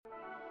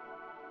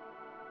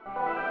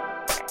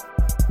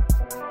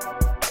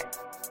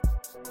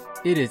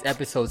It is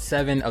episode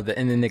 7 of the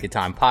In the Nick of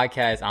Time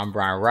podcast. I'm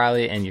Brian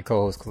Riley and your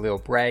co-host Khalil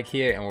Bragg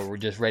here, and we're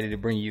just ready to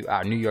bring you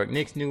our New York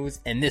Knicks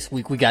news. And this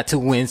week we got 2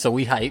 wins, so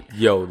we hype.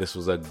 Yo, this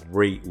was a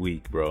great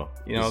week, bro.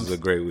 You know, this was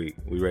a great week.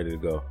 We ready to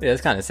go. Yeah,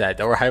 it's kind of sad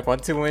though. We're hype on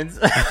 2 wins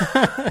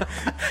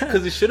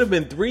because it should have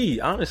been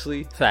 3,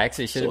 honestly. Facts.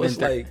 It should have been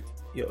 3. Like,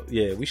 yo,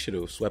 yeah, we should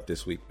have swept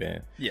this week,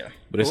 man. Yeah,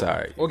 but it's all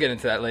right. We'll get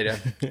into that later.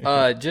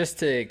 Just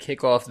to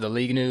kick off the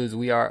league news,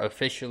 we are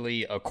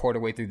officially a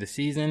quarter way through the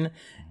season,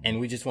 and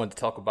we just want to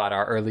talk about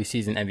our early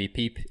season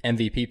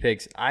MVP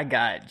picks. I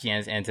got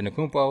Giannis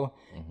Antetokounmpo.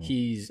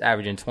 He's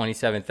averaging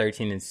 27,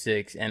 13, and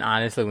 6. And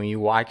honestly, when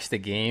you watch the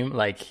game,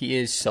 like, he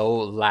is so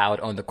loud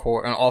on the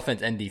court, on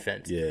offense and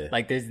defense. Yeah,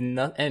 like there's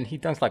nothing, and he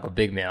dunks like a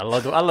big man. I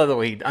love the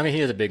way he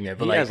is a big man,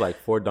 but he has like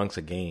 4 dunks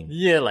a game.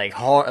 Yeah, like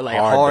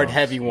hard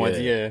heavy ones.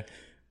 Yeah.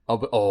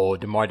 Oh,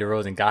 DeMar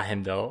DeRozan got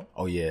him though.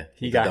 Oh yeah,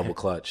 he got double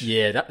clutch.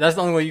 Yeah, that's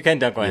the only way you can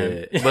dunk on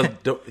him.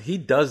 But he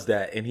does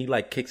that, and he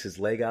like kicks his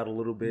leg out a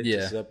little bit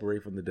to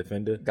separate from the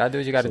defender. Gotta do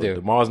what you gotta do.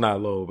 DeMar's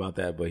not low about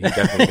that, but he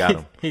definitely got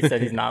him. He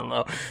said he's not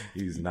low.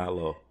 He's not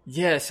low.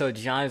 Yeah, so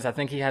Giannis, I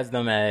think he has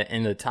them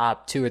in the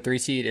top 2 or 3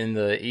 seed in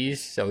the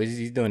East. So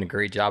he's doing a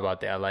great job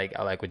out there. I like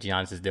what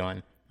Giannis is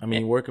doing. I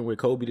mean, working with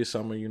Kobe this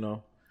summer, you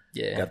know.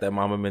 Yeah, got that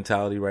mama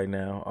mentality right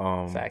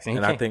now. Facts.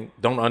 And I think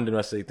don't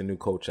underestimate the new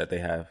coach that they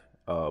have.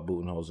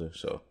 Budenholzer,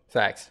 so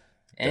facts,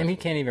 and he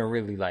can't even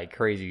really like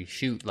crazy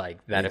shoot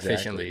like that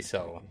efficiently.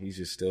 So he's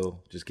just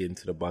getting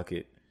to the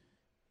bucket.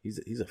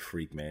 He's a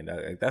freak, man.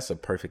 That's a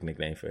perfect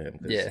nickname for him.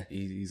 Yeah,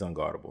 he's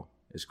unguardable.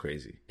 It's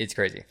crazy. It's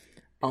crazy.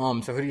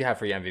 So who do you have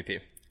for your MVP?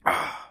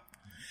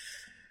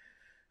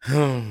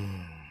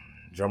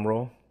 Drum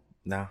roll.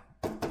 Nah.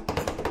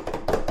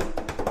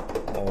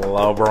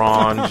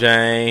 LeBron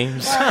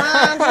James.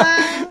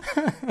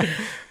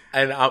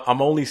 And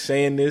I'm only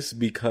saying this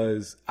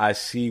because I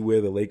see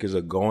where the Lakers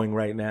are going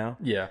right now.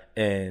 Yeah.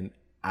 And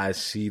I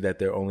see that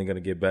they're only going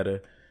to get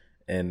better.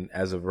 And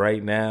as of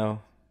right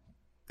now,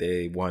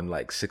 they won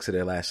like 6 of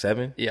their last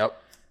 7. Yep.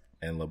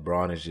 And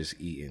LeBron is just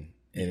eating.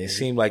 And it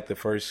seemed like the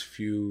first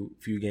few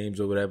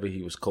games or whatever,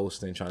 he was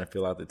coasting, trying to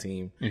fill out the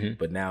team. Mm-hmm.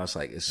 But now it's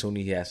like as soon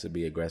as he has to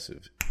be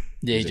aggressive.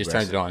 Yeah, he just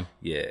turns it on.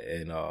 Yeah.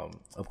 And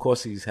of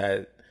course, he's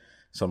had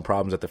some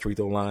problems at the free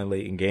throw line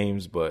late in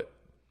games. But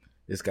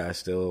this guy's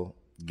still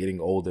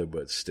getting older,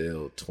 but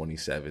still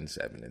 27,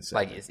 7, and 7.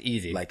 Like it's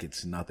easy. Like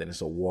it's nothing.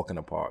 It's a walk in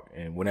the park.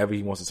 And whenever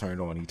he wants to turn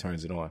it on, he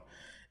turns it on.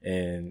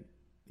 And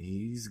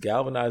he's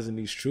galvanizing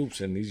these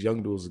troops, and these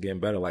young dudes are getting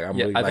better. Like I'm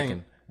really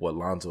liking what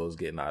Lonzo is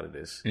getting out of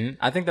this. Mm-hmm.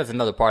 I think that's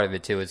another part of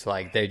it too. It's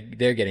like they're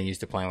getting used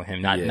to playing with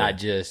him. Not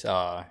just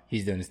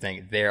he's doing his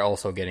thing. They're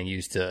also getting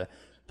used to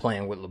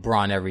playing with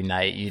LeBron every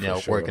night,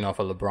 working off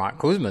of LeBron.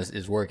 Kuzma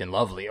is working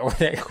lovely over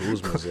there.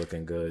 Kuzma's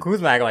looking good.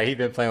 Kuzma act like he's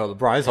been playing with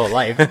LeBron his whole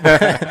life.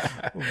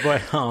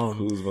 But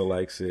Kuzma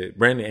likes it.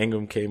 Brandon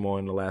Ingram came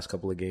on the last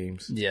couple of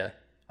games. Yeah.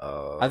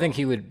 I think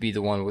he would be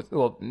the one with,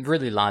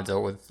 really Lonzo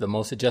with the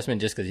most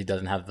adjustment just because he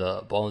doesn't have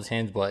the ball in his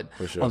hands. But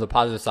on the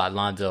positive side,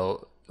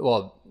 Lonzo,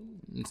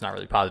 it's not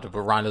really positive,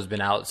 but Rondo's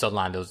been out, so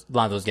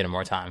Lonzo's getting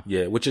more time.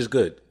 Yeah, which is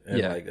good.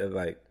 And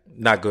like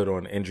not good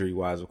on injury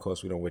wise. Of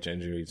course, we don't wish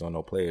injuries on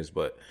no players,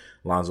 but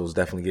Lonzo's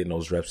definitely getting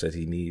those reps that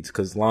he needs.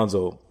 Because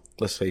Lonzo,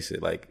 let's face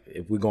it, like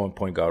if we're going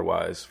point guard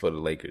wise for the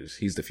Lakers,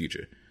 he's the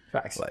future.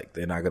 Facts. Like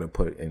they're not gonna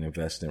put and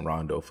invest in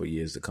Rondo for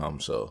years to come.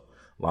 So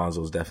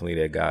Lonzo's definitely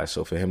their guy.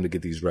 So for him to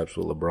get these reps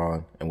with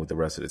LeBron and with the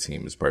rest of the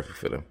team is perfect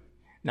for them.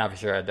 No, for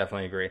sure. I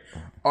definitely agree.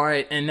 All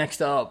right, and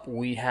next up,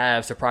 we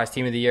have Surprise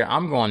Team of the Year.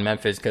 I'm going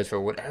Memphis because for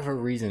whatever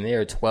reason, they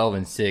are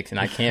 12-6, and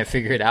I can't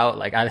figure it out.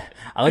 Like, I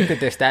looked at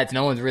their stats.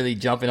 No one's really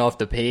jumping off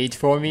the page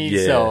for me.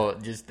 Yeah. So,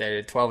 just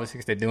they're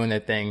 12-6. They're doing their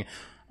thing.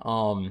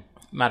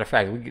 Matter of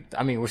fact,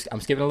 I'm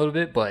skipping a little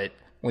bit, but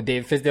when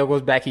David Fizdale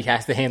goes back, he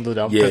has to handle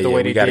them because the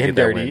way they did him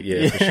dirty.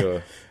 Yeah, for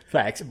sure.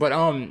 Facts. But,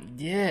 I don't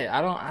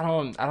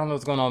know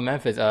what's going on in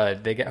Memphis.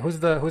 They got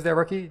who's their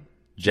rookie?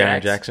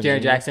 Jaren Jackson.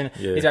 Jaren Jackson.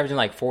 Yeah. He's averaging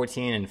like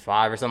 14 and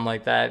 5 or something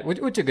like that,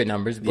 which are good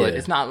numbers, but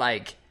it's not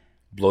like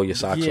blow your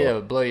socks off. Yeah,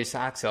 blow your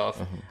socks off.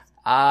 Mm-hmm.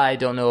 I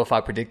don't know if I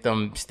predict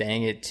them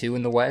staying at 2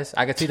 in the West.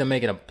 I could see them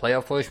making a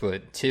playoff push,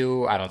 but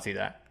 2, I don't see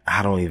that.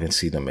 I don't even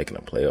see them making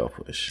a playoff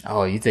push.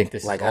 Oh, you think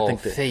this is all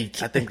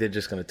fake? I think they're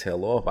just going to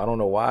tail off. I don't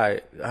know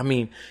why. I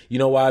mean, you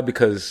know why?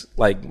 Because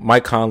like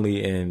Mike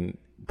Conley and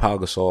Pau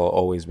Gasol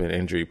always been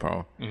injury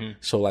prone. Mm-hmm.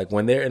 So like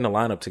when they're in the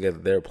lineup together,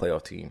 they're a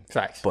playoff team.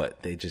 Facts.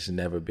 But they just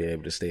never be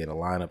able to stay in a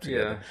lineup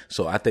together. Yeah.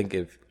 So I think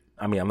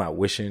I'm not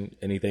wishing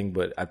anything,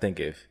 but I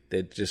think if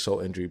they're just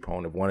so injury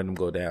prone, if one of them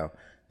go down,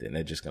 then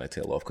they're just going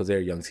to tail off because they're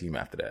a young team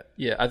after that.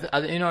 Yeah.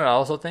 You know what I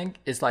also think?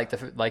 It's like,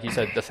 like you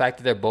said, the fact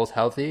that they're both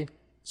healthy.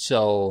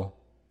 So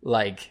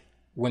like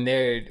when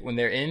they're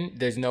in,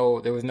 there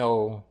was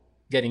no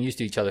getting used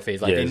to each other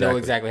phase. Like they know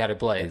exactly how to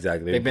play.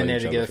 Exactly. They've been there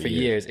together for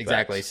years.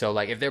 Exactly. Facts. So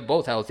like if they're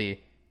both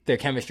healthy, their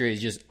chemistry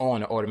is just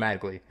on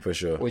automatically. For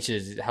sure. Which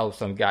helps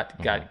them get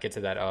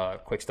to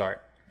that quick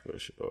start. For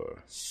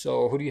sure.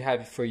 So who do you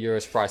have for your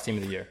surprise team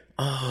of the year?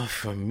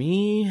 For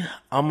me,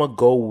 I'm going to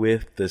go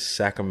with the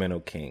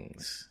Sacramento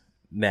Kings.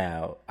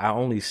 Now, I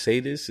only say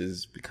this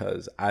is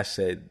because I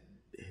said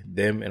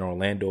them and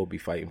Orlando will be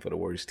fighting for the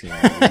worst team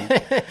in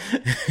the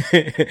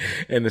league.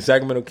 And the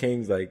Sacramento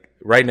Kings, like,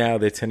 right now,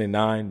 they're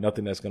 10-9.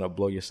 Nothing that's going to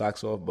blow your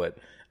socks off, but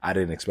I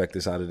didn't expect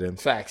this out of them.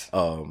 Facts.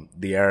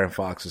 The Aaron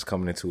Fox is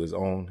coming into his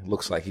own.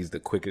 Looks like he's the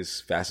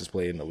quickest, fastest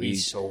player in the league.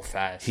 He's so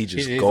fast. He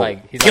just he's goes.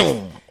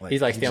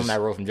 He's like stealing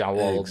that role from John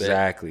Wall a little bit.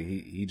 Exactly.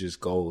 He just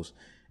goes.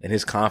 And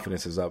his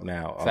confidence is up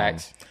now.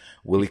 Facts.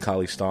 Willie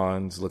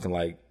Cauley-Steins looking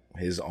like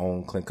his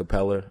own Clint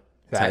Capella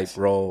type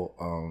role.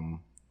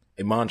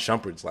 Iman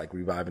Shumpert's like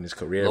reviving his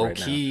career Low right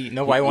key,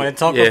 now. nobody want to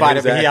talk about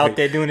it, but he out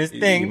there doing his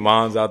thing.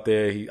 Iman's out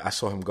there. I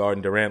saw him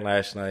guarding Durant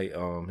last night.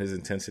 His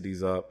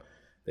intensity's up.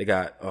 They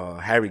got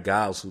Harry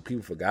Giles, who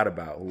people forgot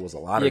about, who was a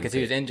lottery pick. Because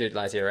he was injured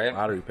last year, right?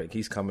 Lottery pick.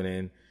 He's coming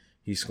in.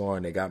 He's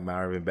scoring. They got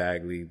Marvin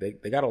Bagley.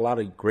 They got a lot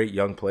of great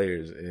young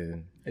players.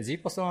 And is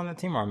Zebo still on the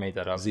team, or I made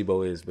that up?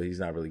 Zebo is, but he's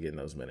not really getting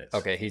those minutes.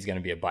 Okay, he's going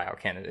to be a buyout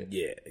candidate.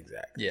 Yeah,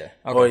 exactly. Yeah.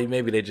 Okay. Or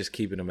maybe they're just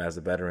keeping him as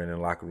a veteran in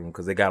the locker room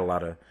because they got a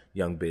lot of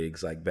young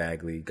bigs like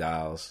Bagley,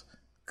 Giles,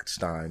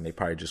 Stein. They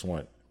probably just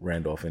want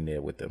Randolph in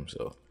there with them.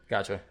 So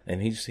gotcha.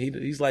 And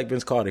he's like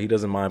Vince Carter. He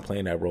doesn't mind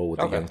playing that role with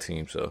the young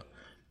team. So,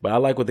 but I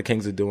like what the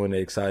Kings are doing.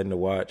 They're exciting to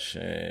watch,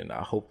 and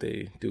I hope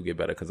they do get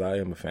better because I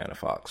am a fan of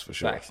Fox for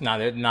sure. Facts.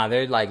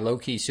 They're like low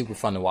key super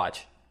fun to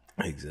watch.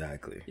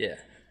 Exactly. Yeah.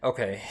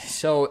 Okay.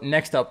 So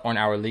next up on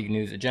our league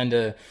news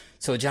agenda,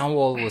 so John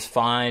Wall was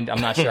fined.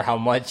 I'm not sure how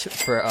much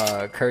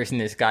for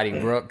cursing at Scotty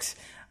Brooks.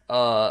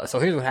 So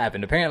here's what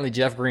happened. Apparently,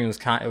 Jeff Green was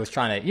trying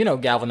to,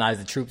 galvanize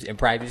the troops in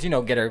practice.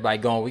 Get everybody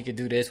going. We could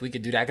do this. We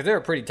could do that. Because they're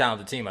a pretty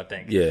talented team, I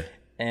think. Yeah.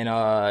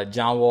 And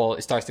John Wall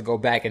starts to go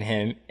back at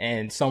him,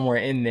 and somewhere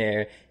in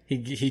there,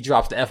 he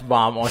drops the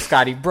F-bomb on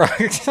Scotty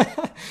Brooks.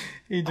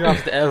 He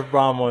drops the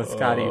F-bomb on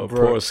Scotty Brooks.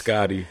 Poor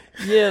Scotty.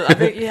 Yeah,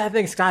 I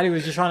think Scotty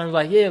was just trying to be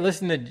like, yeah,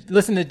 listen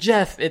to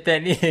Jeff. At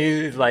that,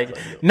 he was like,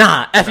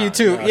 nah, F you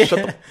too.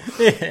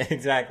 Yeah,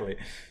 exactly.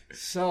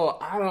 So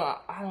I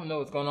don't know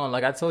what's going on.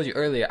 Like I told you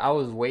earlier, I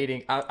was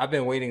waiting. I've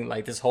been waiting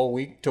like this whole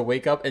week to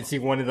wake up and see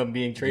one of them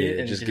being traded. Yeah,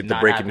 and just it's get the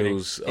breaking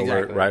news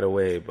alert right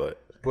away. But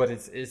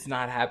it's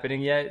not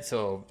happening yet.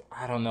 So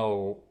I don't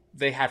know.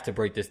 They have to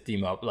break this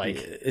team up. Like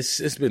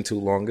it's been too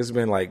long. It's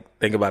been like,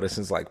 think about it,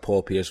 since like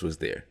Paul Pierce was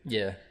there.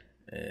 Yeah,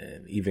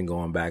 and even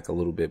going back a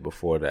little bit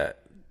before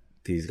that,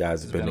 these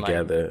guys have been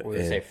together. Like, what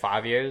would you say,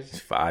 5 years?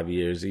 5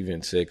 years,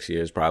 even 6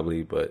 years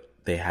probably, but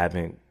they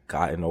haven't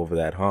gotten over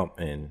that hump.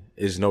 And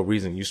there's no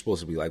reason. You're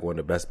supposed to be like one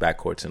of the best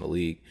backcourts in the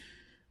league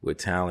with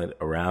talent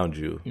around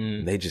you.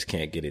 They just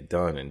can't get it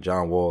done. And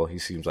John Wall, he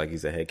seems like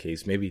he's a head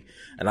case. Maybe,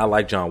 and I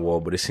like John Wall,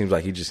 but it seems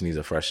like he just needs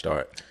a fresh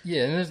start.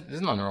 Yeah, and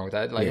there's nothing wrong with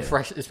that. Like a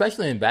fresh,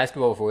 especially in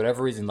basketball, for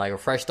whatever reason, like a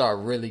fresh start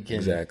really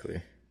can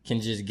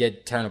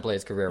just turn a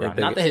player's career around.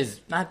 Not that his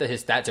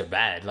stats are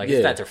bad. Like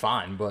his stats are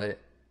fine, but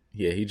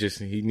yeah, he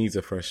needs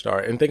a fresh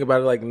start. And think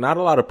about it, like not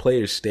a lot of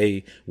players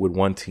stay with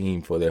one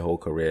team for their whole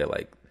career.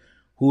 Like,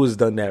 who has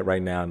done that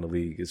right now in the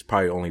league? It's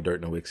probably only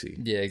Dirk Nowitzki.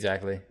 Yeah,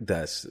 exactly.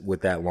 That's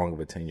with that long of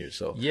a tenure.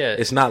 So yeah,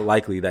 it's not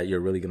likely that you're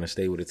really going to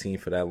stay with a team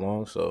for that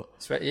long. So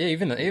yeah,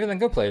 even the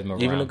good players move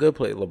even around. the good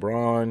players,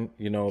 LeBron,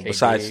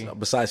 KD.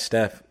 besides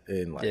Steph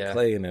and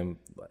Clay and them,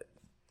 like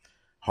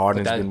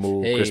Harden's been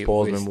moved, Chris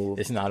Paul's been moved.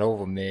 It's not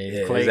over, man.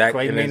 Yeah,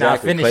 Clay may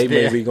not finish Clay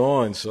there. may be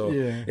gone, so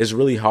it's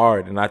really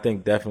hard. And I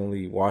think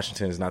definitely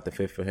Washington is not the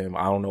fit for him.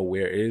 I don't know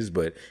where it is,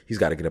 but he's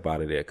got to get up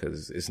out of there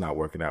because it's not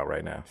working out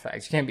right now.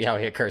 Facts. You can't be out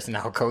here cursing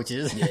out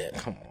coaches. Yeah,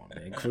 come on,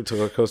 man.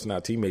 Cursing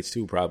out teammates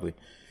too, probably.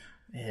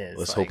 Yeah,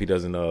 let's hope he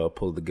doesn't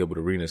pull the Gilbert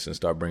Arenas and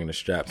start bringing the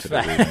strap to the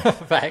arena.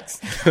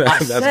 Facts.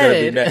 That's gonna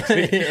be next.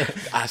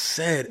 I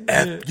said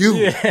F you.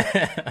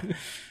 Yeah.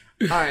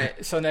 All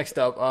right, so next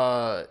up,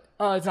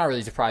 it's not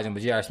really surprising,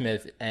 but J.R.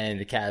 Smith and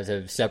the Cavs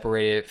have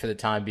separated for the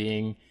time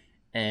being.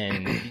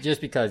 And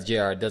just because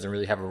J.R. doesn't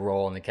really have a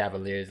role in the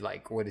Cavaliers,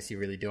 like, what is he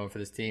really doing for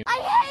this team? I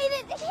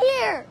hate it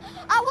here.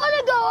 I want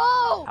to go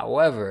home.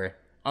 However,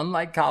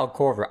 unlike Kyle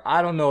Korver,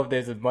 I don't know if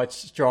there's a much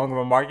stronger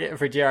of a market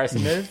for J.R.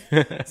 Smith.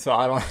 So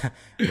I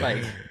don't,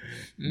 like...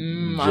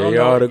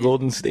 JR to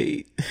Golden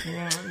State.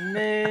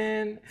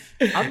 Man.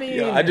 I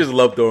mean... I just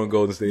love throwing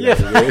Golden State out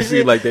there. It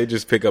seems like they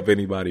just pick up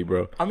anybody,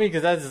 bro. I mean,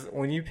 because that's...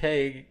 When you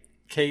pay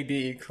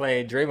KD,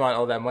 Clay, Draymond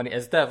all that money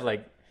and Steph,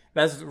 like,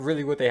 that's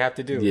really what they have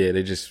to do. Yeah,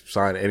 they just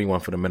sign anyone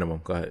for the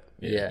minimum. Go ahead.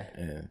 Yeah.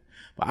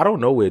 But I don't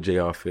know where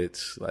JR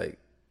fits. Like,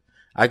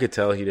 I could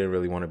tell he didn't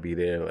really want to be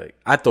there. Like,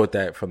 I thought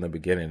that from the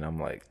beginning. I'm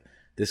like,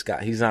 this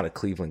guy, he's not a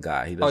Cleveland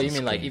guy. He doesn't. Oh, you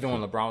mean like even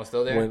when LeBron was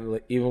still there?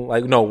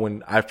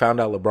 When I found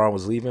out LeBron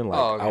was leaving,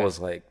 like I was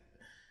like,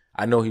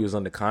 I know he was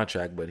under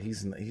contract, but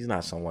he's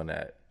not someone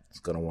that's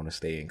gonna want to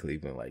stay in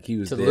Cleveland. Like he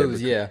was to there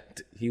lose,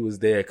 he was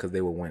there because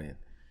they were winning.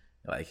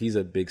 Like he's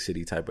a big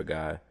city type of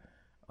guy,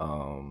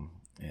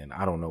 and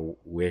I don't know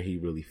where he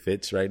really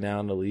fits right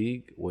now in the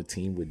league. What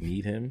team would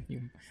need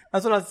him?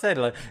 That's what I said.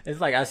 Like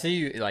it's like I see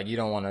you. Like you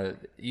don't want to.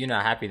 You're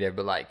not happy there,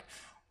 but like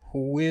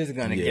who is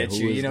gonna get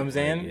you? You know what I'm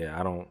saying?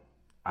 Yeah,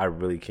 I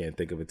really can't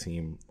think of a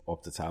team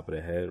off the top of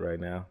the head right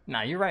now.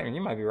 Nah, you're right.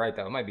 You might be right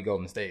though. It might be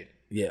Golden State.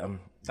 Yeah,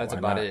 that's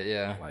about it.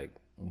 Yeah. Like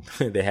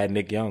They had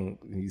Knick Young.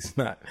 He's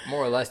not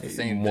more or less the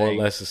same. More or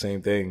less the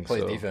same thing.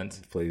 Plays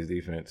defense. Plays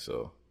defense.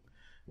 So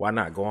why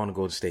not go on and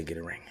Golden State, get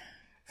a ring?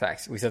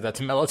 Facts. We said that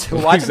to Melo too.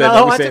 Watch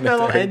Melo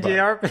and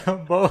JR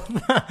both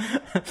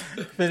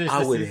finish.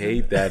 I would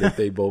hate that if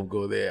they both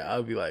go there.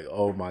 I'd be like,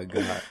 oh my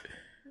god.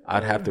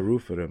 I'd have to root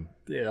for them.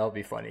 Yeah, that would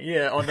be funny.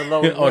 Yeah, on the low.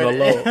 On the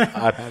low,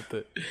 I'd have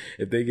to.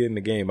 If they get in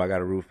the game, I got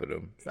to root for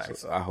them.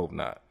 So I hope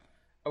not.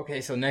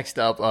 Okay, so next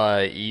up,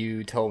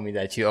 you told me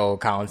that you owe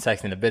Colin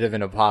Sexton a bit of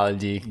an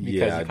apology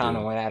because you kind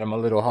of went at him a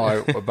little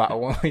hard about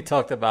when we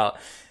talked about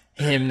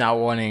him not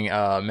wanting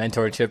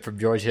mentorship from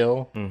George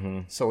Hill.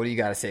 Mm-hmm. So what do you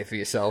got to say for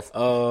yourself?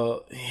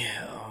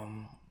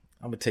 I'm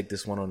going to take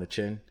this one on the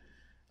chin.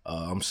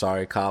 I'm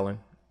sorry, Colin.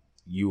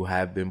 You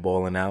have been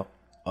balling out.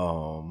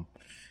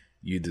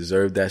 You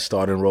deserve that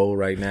starting role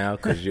right now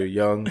because you're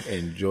young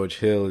and George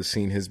Hill has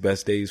seen his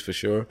best days for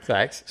sure.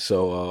 Facts.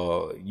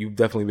 So you've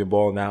definitely been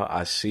balling out.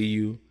 I see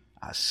you,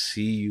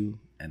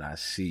 and I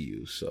see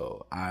you.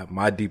 So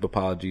my deep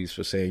apologies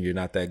for saying you're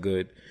not that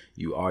good.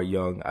 You are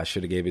young. I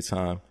should have gave it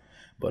time.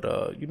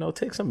 But,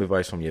 take some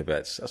advice from your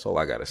vets. That's all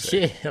I got to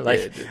say.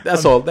 Yeah,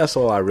 that's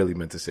all I really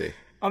meant to say.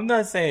 I'm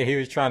not saying he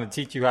was trying to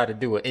teach you how to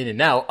do it in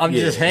and out. I'm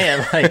just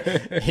saying,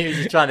 he was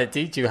just trying to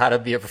teach you how to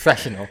be a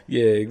professional.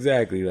 Yeah,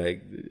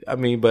 exactly.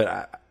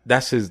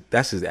 That's his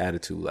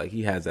attitude. Like,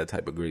 he has that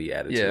type of gritty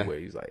attitude where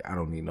he's like, I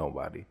don't need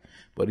nobody.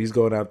 But he's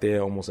going out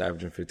there almost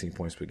averaging 15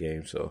 points per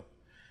game. So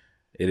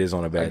it is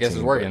on a bad team. I guess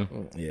it's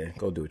working. But, yeah,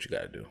 go do what you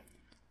got to do.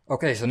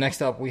 Okay, so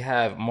next up we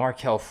have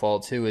Markell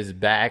Fultz, who is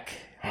back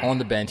on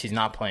the bench. He's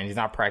not playing. He's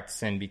not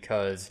practicing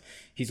because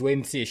he's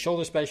waiting to see a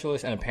shoulder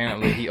specialist, and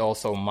apparently he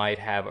also might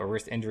have a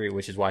wrist injury,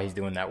 which is why he's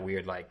doing that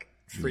weird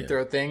free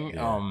throw thing.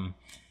 Yeah.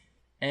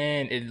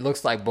 And it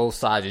looks like both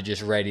sides are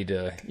just ready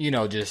to,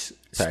 just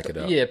pack it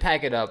up. Yeah,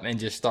 pack it up and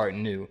just start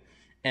new.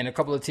 And a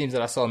couple of teams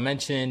that I saw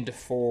mentioned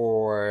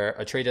for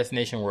a trade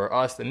destination were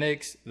us, the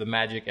Knicks, the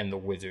Magic, and the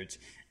Wizards.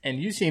 And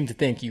you seem to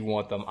think you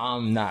want them.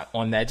 I'm not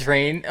on that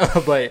train,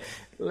 but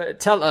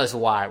tell us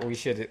why we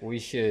should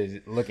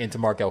look into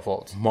Markell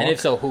Fultz. And if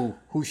so,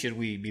 who should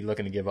we be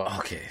looking to give up?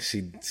 Okay,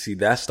 see,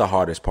 that's the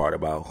hardest part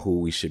about who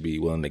we should be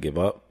willing to give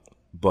up.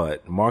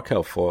 But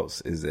Markell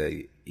Fultz is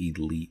a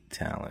elite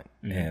talent,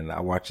 and I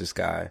watch this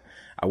guy.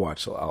 I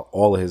watched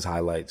all of his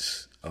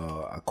highlights.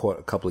 I caught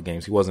a couple of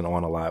games. He wasn't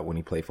on a lot when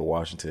he played for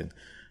Washington,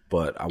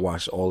 but I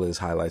watched all of his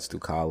highlights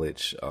through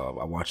college.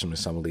 I watched him in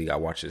summer league. I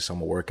watched his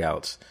summer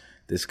workouts.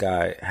 This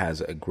guy has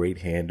a great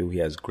handle. He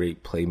has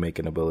great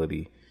playmaking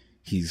ability.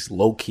 He's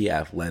low-key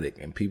athletic,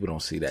 and people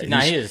don't see that.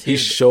 He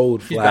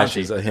showed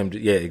flashes of him.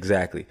 Yeah,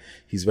 exactly.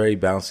 He's very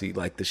bouncy.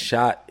 Like his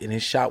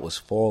shot was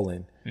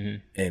falling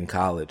in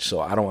college.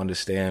 So I don't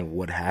understand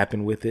what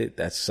happened with it.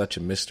 That's such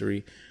a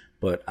mystery.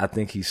 But I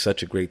think he's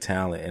such a great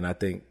talent, and I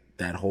think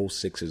that whole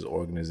Sixers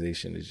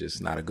organization is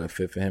just not a good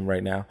fit for him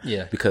right now.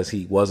 Yeah. Because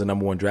he was a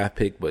number one draft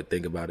pick, but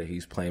think about it.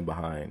 He's playing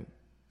behind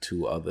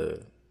two other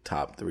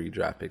top 3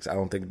 draft picks. I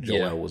don't think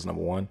Joel was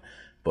number 1,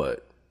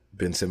 but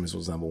Ben Simmons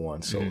was number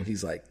 1. So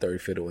he's like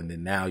third fiddle. And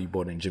then now you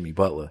brought in Jimmy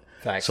Butler.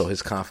 Facts. So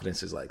his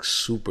confidence is like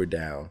super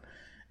down.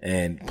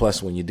 And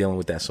plus when you're dealing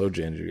with that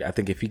shoulder injury, I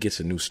think if he gets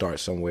a new start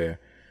somewhere,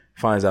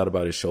 finds out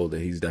about his shoulder,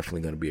 he's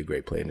definitely going to be a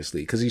great player in this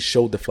league. Because he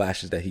showed the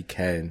flashes that he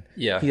can.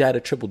 Yeah. He had a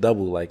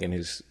triple-double in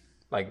his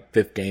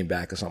 5th game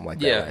back or something like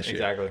that last year.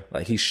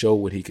 Exactly. He showed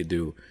what he could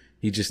do.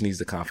 He just needs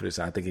the confidence.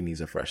 I think he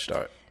needs a fresh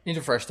start. Needs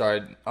a fresh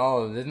start.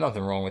 Oh, there's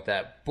nothing wrong with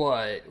that.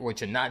 But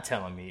what you're not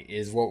telling me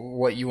is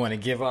what you want to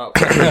give up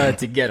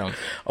to get him.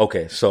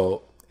 Okay,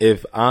 so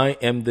if I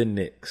am the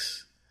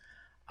Knicks,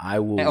 I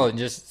will. Oh,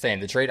 just saying,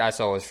 the trade I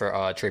saw was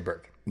for Trey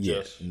Burke.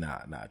 Yes. Nah.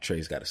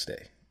 Trey's got to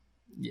stay.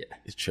 Yeah.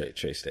 It's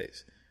Trey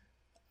stays.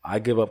 I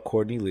give up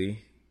Courtney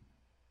Lee.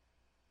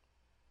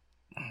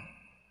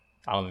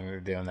 I don't think we're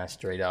doing that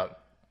straight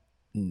up.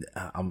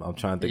 I'm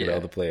trying to think of the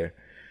other player.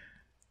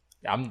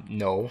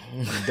 No,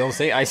 don't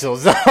say ISO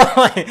Zoe.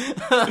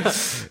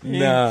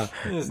 Nah,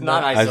 it's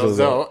not ISO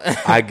Zoe.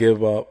 I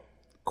give up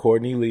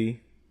Courtney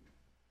Lee.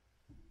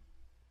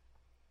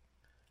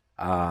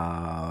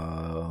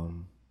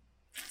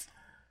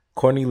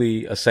 Courtney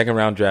Lee, a 2nd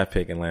round draft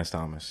pick, and Lance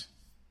Thomas.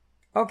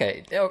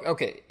 Okay.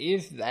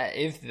 If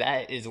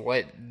that is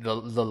what the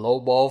low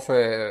ball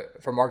for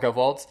Markell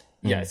Fultz,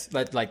 yes,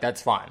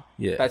 that's fine.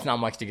 Yeah, that's not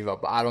much to give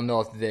up. But I don't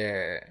know if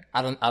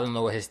I don't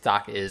know what his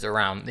stock is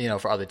around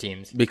for other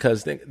teams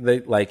because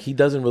they he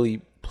doesn't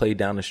really play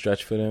down the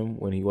stretch for them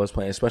when he was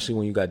playing, especially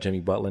when you got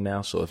Jimmy Butler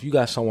now. So if you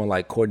got someone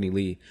like Courtney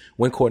Lee,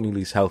 when Courtney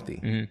Lee's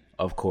healthy,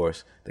 of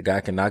course the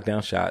guy can knock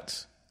down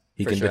shots.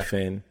 He can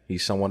defend.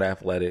 He's somewhat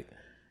athletic,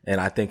 and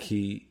I think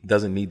he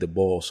doesn't need the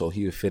ball, so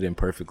he would fit in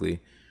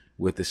perfectly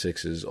with the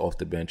Sixers off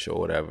the bench or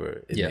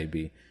whatever it may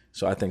be.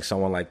 So I think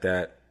someone like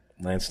that,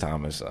 Lance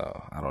Thomas,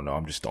 I don't know.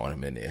 I'm just throwing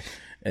him in there.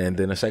 And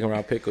then a 2nd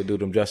round pick will do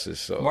them justice.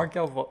 So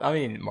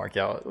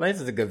Markell,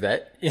 Lance is a good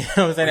vet. You know what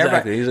I'm saying?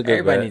 Exactly. He's a good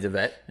everybody vet. Needs a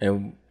vet.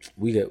 And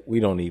we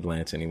don't need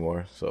Lance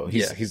anymore. So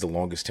he's the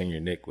longest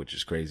tenured Knick, which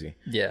is crazy.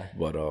 Yeah.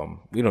 But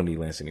we don't need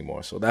Lance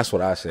anymore. So that's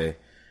what I say.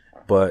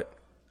 But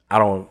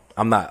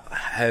I'm not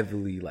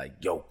heavily like,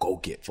 yo, go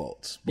get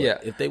Fultz.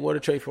 But if they were to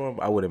trade for him,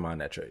 I wouldn't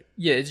mind that trade.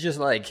 Yeah, it's just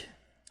like,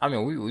 I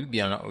mean, we'd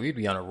be on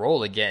a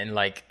roll again.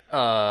 Like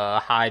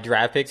high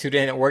draft picks who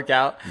didn't work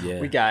out. Yeah.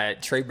 We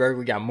got Trey Burke,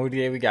 we got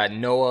Mudiay, we got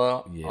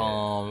Noah.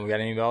 Yeah. We got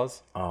anybody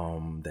else?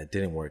 That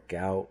didn't work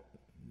out.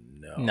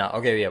 No.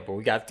 Okay, yeah, but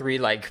we got 3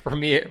 like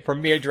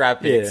premier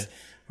draft picks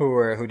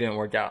who didn't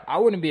work out. I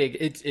wouldn't be.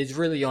 It's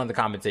really on the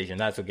compensation.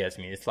 That's what gets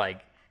me. It's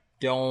like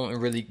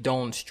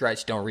don't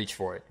stretch, don't reach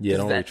for it. Yeah,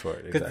 don't reach for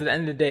it. Because at the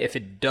end of the day, if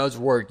it does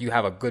work, you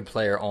have a good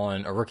player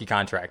on a rookie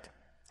contract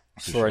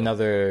for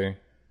another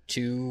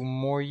 2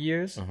 more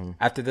years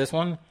after this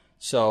one.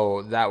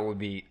 So that would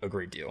be a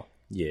great deal.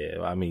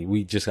 Yeah, I mean,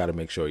 we just got to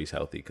make sure he's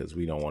healthy because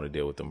we don't want to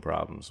deal with them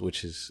problems,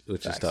 which is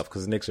tough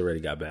because Knicks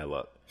already got bad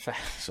luck.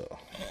 So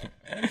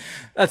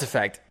that's a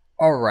fact.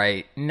 All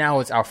right, now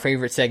it's our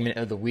favorite segment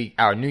of the week,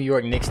 our New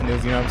York Knicks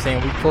news. You know what I'm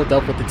saying? We pulled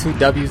up with the 2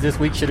 W's this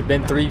week. Should have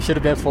been 3, should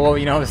have been 4.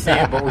 You know what I'm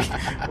saying?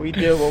 But we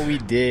did what we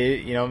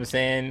did. You know what I'm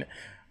saying?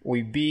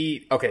 We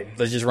beat. Okay,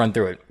 let's just run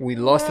through it. We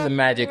lost to the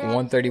Magic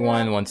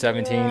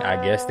 131-117.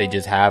 I guess they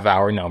just have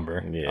our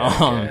number.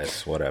 Yeah,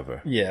 yes,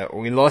 whatever. Yeah,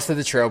 we lost to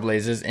the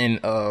Trailblazers in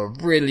a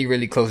really,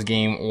 really close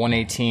game,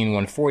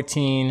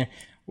 118-114.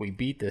 We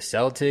beat the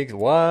Celtics.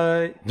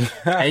 What?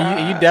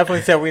 And you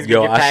definitely said we was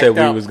going to get packed up. I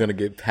said we was going to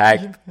get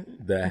packed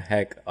the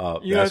heck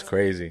up. That's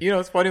crazy. You know,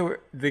 it's funny.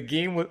 The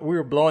game, we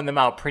were blowing them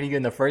out pretty good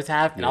in the first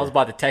half, and I was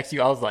about to text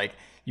you. I was like,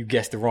 you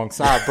guessed the wrong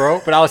side, bro.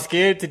 But I was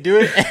scared to do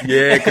it.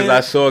 Yeah, because I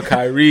saw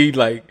Kyrie,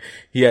 like,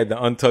 he had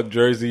the untucked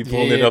jersey,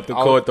 pulling it up the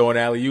court, throwing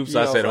alley-oops.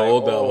 I said,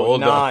 hold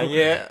up.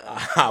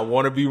 Yeah. I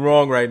want to be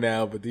wrong right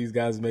now, but these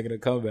guys are making a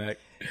comeback.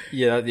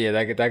 Yeah,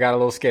 that got a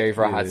little scary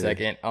for a hot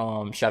second.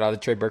 Shout out to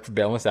Trey Burke for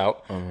bailing us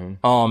out. And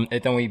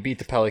then we beat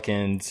the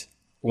Pelicans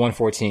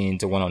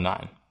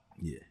 114-109.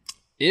 Yeah.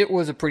 It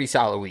was a pretty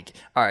solid week.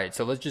 All right,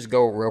 so let's just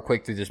go real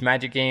quick through this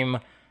Magic game.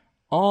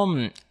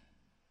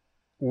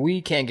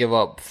 We can't give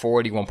up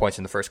 41 points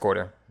in the first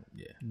quarter.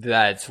 Yeah.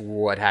 That's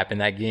what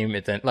happened that game.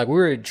 We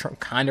were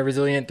kind of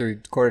resilient through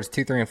quarters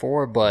 2, 3, and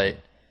 4, but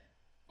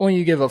when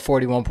you give up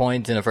 41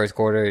 points in the first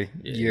quarter,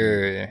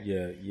 you're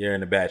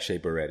in a bad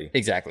shape already.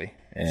 Exactly.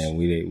 And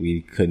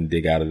we couldn't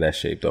dig out of that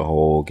shape the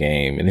whole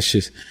game. And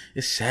it's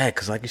sad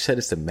because, like you said,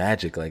 it's the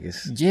Magic. Like,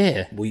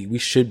 we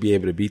should be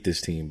able to beat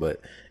this team,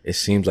 but it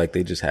seems like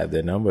they just have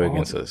their number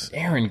against us.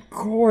 Aaron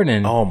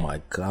Gordon. Oh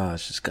my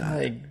gosh, this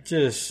guy. Like,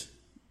 just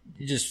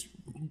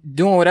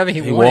doing whatever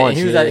he wanted.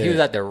 He was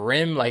at the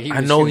rim. Like, I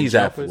know he's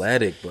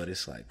athletic, but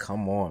it's like,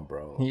 come on,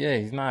 bro. Yeah,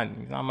 he's not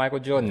Michael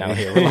Jordan out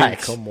here.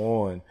 Relax. Come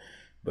on.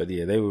 But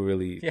yeah, they were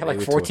really. He had like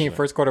 14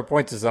 first quarter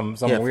points or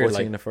something weird. 14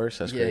 like in the first.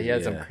 That's crazy. He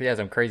had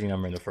some crazy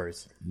number in the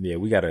first. Yeah,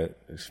 we gotta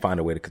find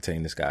a way to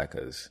contain this guy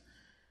because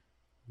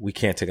we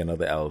can't take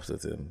another L to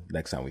them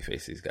next time we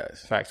face these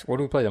guys. Facts. What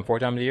do we play them 4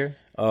 times a year?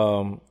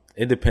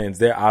 It depends.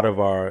 They're out of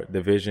our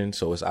division,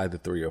 so it's either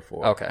 3 or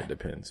 4. Okay, it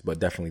depends, but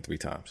definitely 3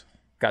 times.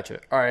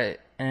 Gotcha. All right.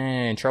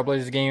 And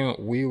Trailblazers game,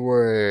 we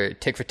were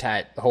tick for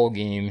tat the whole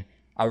game.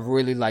 I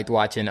really liked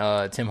watching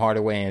Tim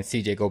Hardaway and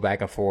CJ go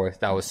back and forth.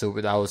 That was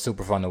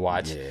super fun to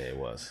watch. Yeah, it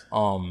was.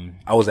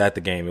 I was at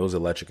the game. It was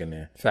electric in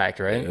there.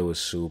 Fact, right? It was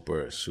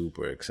super,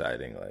 super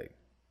exciting. Like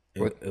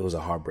it was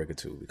a heartbreaker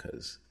too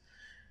because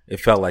it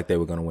felt like they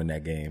were going to win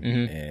that game,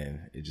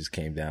 and it just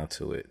came down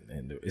to it.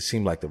 And it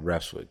seemed like the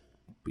refs would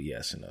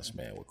BSing us,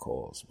 man, with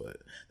calls, but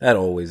that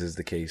always is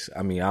the case.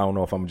 I mean, I don't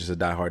know if I'm just a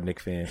diehard Knick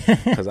fan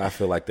because I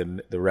feel like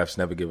the refs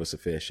never give us a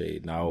fair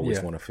shade, and I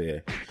always want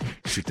to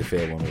shoot the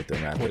fair one with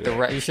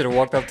them. You should have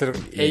walked up to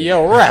the hey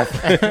yo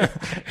ref.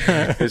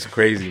 It's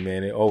crazy,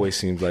 man. It always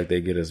seems like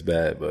they get us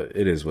bad, but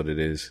it is what it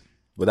is.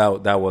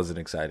 But that was an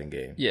exciting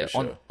game. Yeah,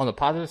 sure. on the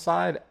positive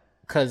side,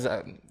 because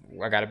I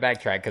got to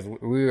backtrack because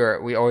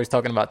we always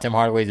talking about Tim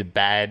Hardaway's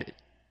bad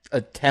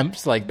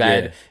attempts, like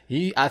bad.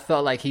 Yeah. I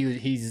felt like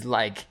he's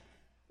like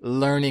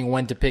learning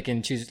when to pick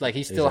and choose. Like,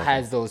 he still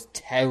has those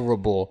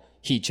terrible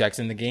heat checks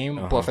in the game,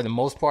 but for the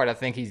most part, I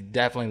think he's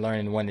definitely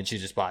learning when to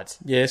choose his spots.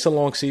 Yeah, it's a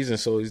long season,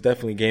 so he's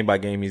definitely game by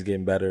game, he's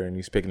getting better, and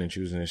he's picking and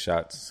choosing his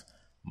shots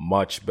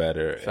much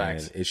better.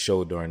 Facts. And it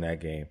showed during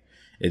that game.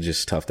 It's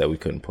just tough that we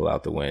couldn't pull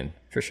out the win.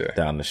 For sure.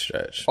 Down the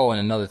stretch. Oh, and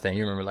another thing,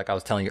 you remember, like I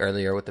was telling you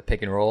earlier with the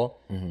pick and roll,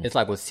 it's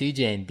like with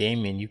CJ and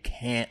Damian, you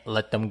can't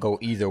let them go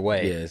either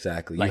way. Yeah,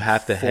 exactly. Like, you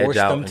have to hedge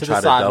out and to try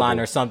the to double.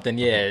 sideline or something.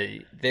 Yeah,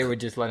 they would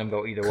just let them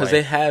go either way. Because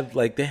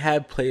they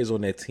have players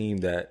on their team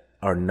that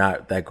are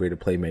not that great of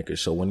playmakers.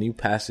 So when you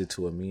pass it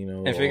to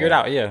Amino and figure it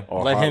out,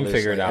 let him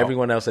figure it out.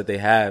 Everyone else that they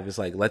have, it's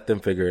like, let them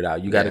figure it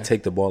out. You got to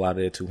take the ball out of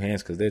their 2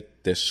 hands because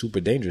they're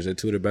super dangerous. They're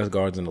 2 of the best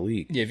guards in the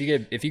league. Yeah,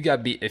 if you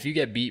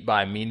get beat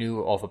by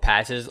Aminu off of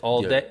passes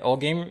all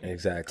game,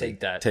 exactly.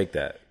 Take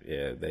that.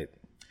 Yeah,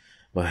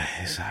 but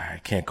it's all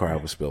right. Can't cry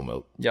over spilled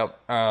milk. Yep.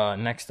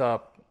 Next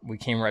up, we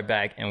came right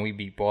back and we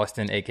beat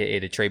Boston, aka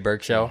the Trey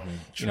Burke show.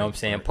 You know what I'm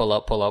saying? Pull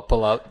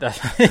up. That's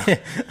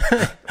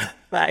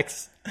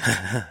Facts.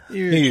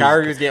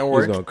 Kyrie was getting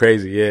work. He was going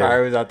crazy, yeah.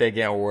 Kyrie was out there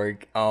getting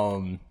work.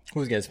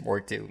 Who's getting some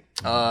work too?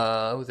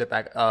 Who's it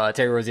back?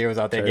 Terry Rozier was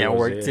out there getting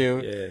work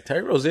too. Yeah,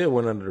 Terry Rozier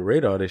went under the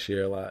radar this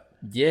year a lot.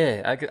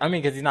 Yeah, I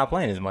mean, because he's not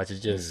playing as much. It's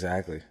just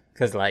exactly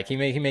because like he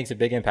makes a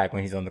big impact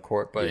when he's on the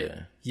court.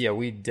 But yeah,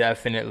 we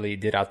definitely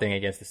did our thing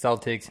against the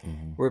Celtics.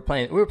 We were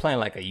playing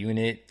like a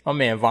unit. Oh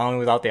man, Vonleh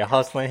was out there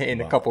hustling,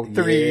 hitting a couple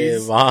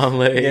threes. Yeah,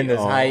 Vonleh getting his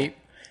hype.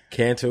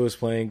 Cantor was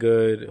playing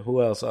good.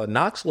 Who else?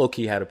 Knox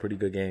low-key had a pretty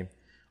good game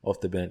off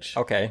the bench.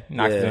 Okay,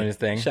 Knox doing his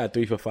thing. Shot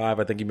 3 for 5.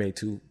 I think he made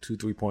two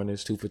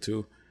 3-pointers, 2 for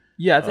 2.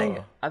 Yeah,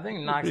 I think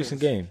Knox decent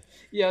game.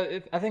 Yeah,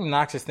 I think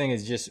Knox's thing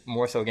is just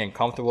more so getting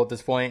comfortable at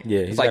this point.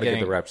 Yeah, he's got to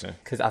get the reps in.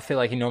 Because I feel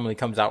like he normally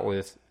comes out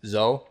with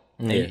Zoe.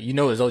 Yeah. You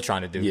know what Zoe's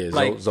trying to do. Yeah,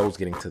 like, Zoe's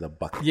getting to the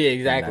bucket. Yeah,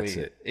 exactly. That's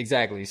it.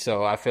 Exactly.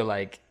 So I feel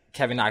like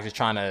Kevin Knox is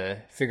trying to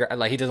figure out,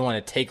 like, he doesn't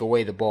want to take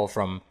away the ball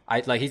from,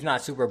 like, he's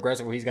not super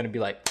aggressive where he's going to be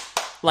like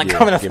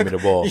coming up. Give me the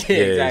ball.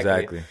 yeah,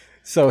 exactly.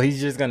 So he's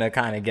just going to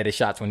kind of get his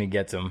shots when he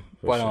gets them.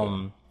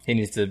 He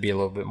needs to be a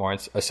little bit more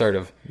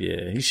assertive.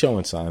 Yeah, he's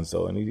showing signs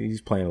though, and he's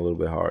playing a little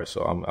bit hard.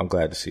 So I'm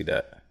glad to see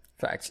that.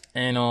 Facts.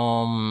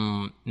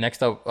 And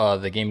next up,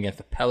 the game against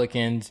the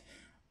Pelicans.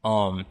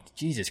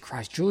 Jesus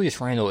Christ, Julius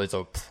Randle is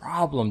a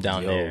problem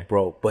down there,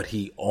 bro. But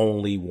he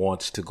only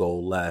wants to go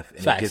left,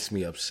 and it gets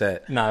me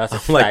upset. Nah, that's a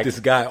fact. Like, this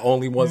guy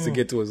only wants to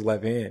get to his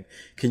left hand.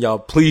 Can y'all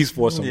please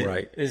force him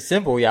right? It's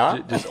simple, y'all.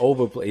 Just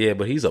overplay. Yeah,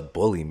 but he's a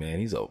bully, man.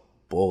 He's a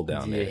bull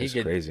down there. It's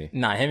crazy.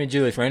 Nah, him and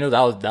Julius Randle,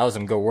 that was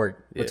some good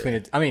work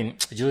between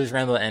Julius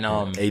Randle and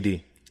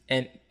AD.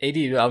 And AD,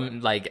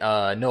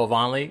 Noah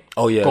Vonleh.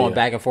 Oh yeah, going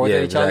back and forth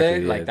at each other.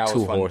 Yeah. Like, that Two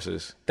was fun.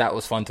 horses. That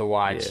was fun to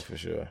watch. Yeah, for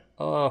sure.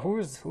 Who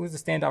was the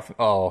standout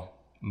from?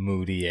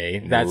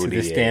 Mudiay. That's who the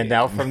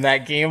standout from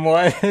that game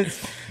was.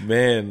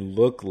 Man,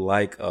 looked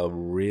like a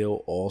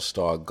real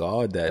all-star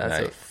guard that night.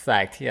 That's a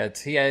fact. He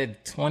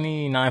had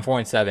 29, 4,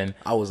 and 7.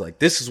 I was like,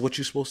 this is what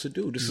you're supposed to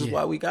do. This is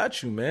why we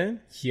got you, man.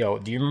 Yo,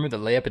 do you remember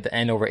the layup at the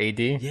end over AD?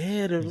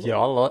 Yeah.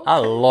 I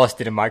lost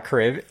it in my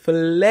crib.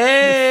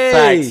 Filet.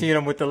 Fact, seeing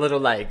him with the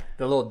little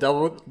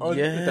double.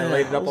 Yeah. That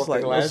laid it up I was off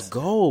like, the glass. let's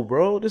go,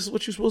 bro. This is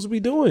what you're supposed to be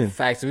doing.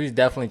 Facts. He was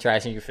definitely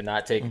trashing you for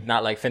not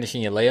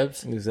finishing your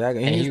layups.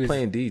 Exactly. And he was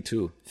playing D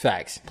too.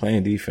 Facts.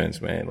 Playing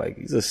defense, man. Like,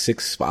 he's a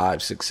 6'5",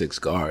 6'6"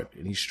 guard,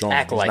 and he's strong.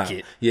 Act like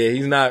it. Yeah,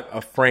 he's not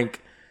a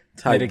Frank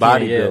type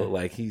body build.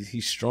 Like,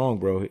 he's strong,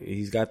 bro.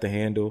 He's got the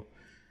handle.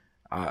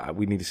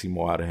 We need to see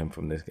more out of him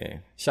from this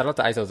game. Shout out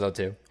to ISO though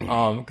too,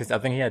 because I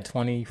think he had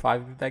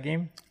 25 that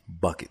game.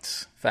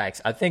 Buckets.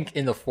 Facts. I think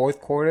in the fourth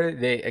quarter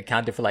they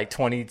accounted for like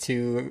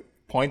 22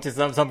 points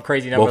or some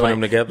crazy number. Both of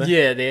them together.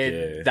 Yeah,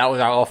 that was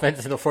our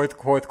offense in the fourth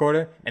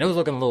quarter, and it was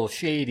looking a little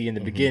shady in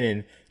the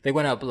beginning. They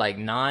went up like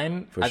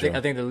 9. I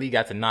think the league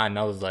got to 9, and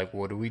I was like,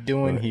 "What are we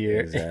doing here?"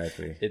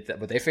 Exactly.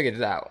 But they figured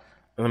it out.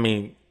 I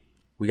mean,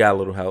 we got a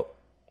little help.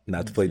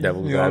 Not to play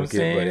devil's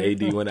advocate, but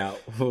AD went out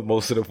for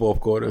most of the fourth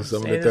quarter,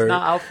 some of the third. It's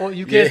not our fault.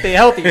 You can't stay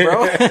healthy,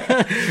 bro.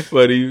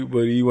 but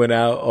he went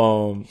out.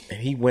 And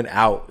he went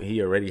out.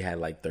 He already had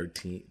like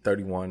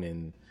 31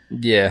 and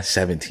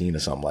 17 or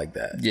something like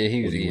that. Yeah,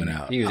 he went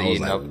out. I was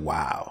like,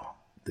 wow,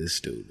 this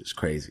dude is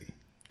crazy.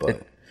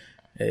 But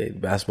hey,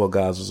 basketball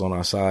guys was on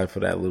our side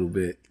for that little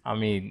bit. I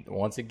mean,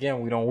 once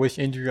again, we don't wish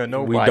injury on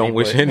nobody. We don't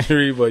wish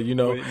injury, but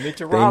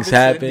things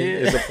happen.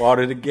 It's a part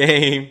of the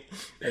game.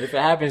 And if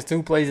it happens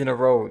 2 plays in a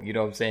row, you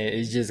know what I'm saying?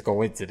 It's just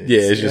coincidence.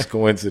 Yeah, it's just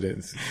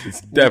coincidence. It's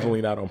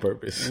definitely not on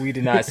purpose. We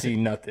did not see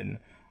nothing.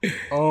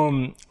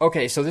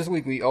 Okay, so this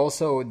week we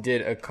also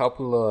did a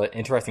couple of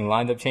interesting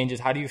lineup changes.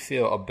 How do you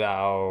feel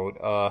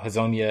about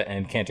Hazonia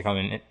and Cantor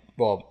coming in?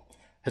 Well,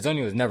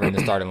 Hazonia was never in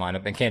the starting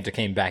lineup, and Cantor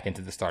came back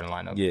into the starting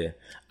lineup. Yeah,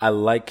 I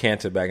like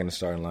Cantor back in the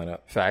starting lineup.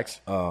 Facts.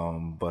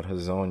 But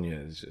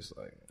Hazonia is just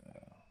like,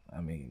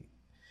 I mean,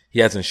 he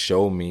hasn't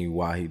shown me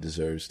why he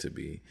deserves to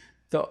be.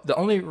 The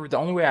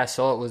only way I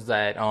saw it was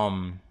that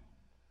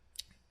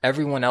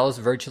everyone else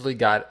virtually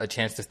got a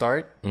chance to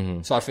start.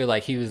 Mm-hmm. So I feel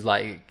like he was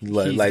like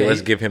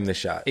let's give him the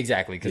shot.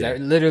 Exactly, because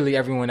literally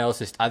everyone else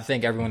is. I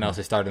think everyone else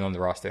is started on the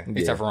roster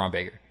except for Ron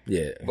Baker.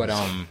 Yeah, but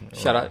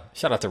shout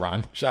out to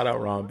Ron. Shout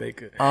out Ron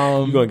Baker.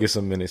 You're gonna get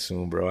some minutes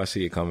soon, bro. I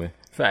see it coming.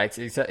 Facts,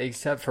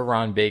 except for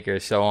Ron Baker.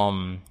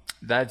 So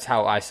that's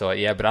how I saw it.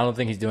 Yeah, but I don't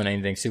think he's doing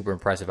anything super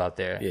impressive out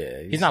there.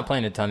 Yeah, he's not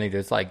playing a ton either.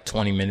 It's like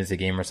 20 minutes a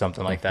game or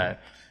something like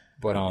that.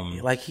 But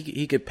like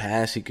he could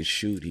pass, he could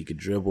shoot, he could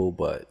dribble,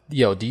 but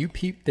yo, do you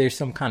peep? There's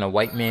some kind of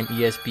white man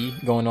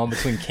ESP going on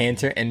between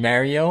Cantor and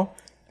Mario.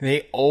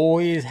 They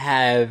always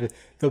have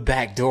the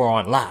back door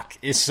on lock.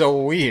 It's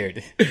so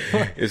weird.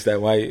 It's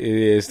that white.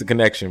 It's the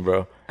connection,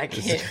 bro. I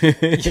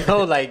can't.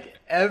 Yo, like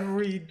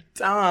every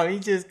time he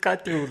just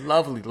cut through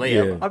lovely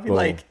layup. Yeah, I'd be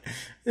like,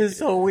 it's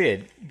so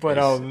weird. But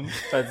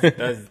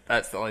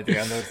that's the only thing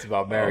I noticed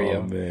about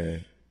Mario.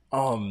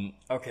 Oh man.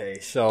 Okay,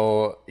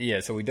 so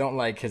we don't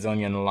like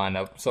Hazonia in the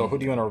lineup. So who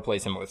do you want to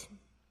replace him with?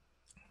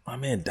 My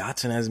man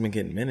Dotson hasn't been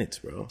getting minutes,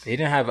 bro. He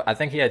didn't have. I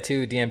think he had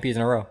 2 DMPs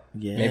in a row.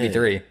 Yeah, maybe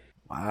 3.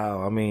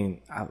 Wow. I mean,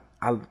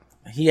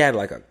 he had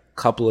like a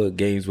couple of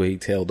games where he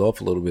tailed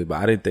off a little bit,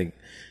 but I didn't think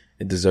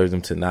it deserved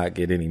him to not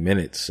get any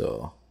minutes.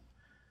 So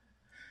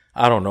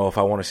I don't know if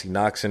I want to see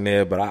Knox in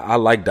there, but I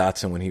like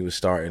Dotson when he was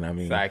starting. I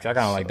mean, facts. I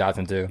kind of like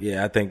Dotson too.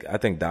 Yeah, I think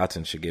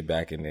Dotson should get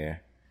back in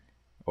there,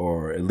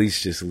 or at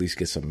least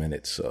get some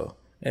minutes. So,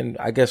 and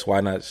I guess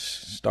why not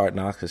start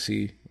Knox to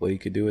see what he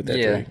could do with that?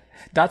 Yeah,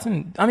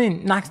 Dotson. I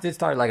mean, Knox did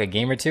start like a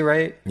game or two,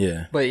 right?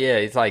 Yeah, but yeah,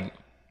 it's like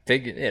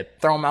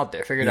throw him out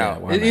there, figure it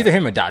out. It's either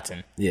him or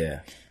Dotson. Yeah.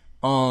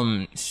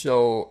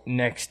 So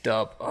next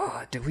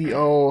up, do we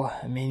owe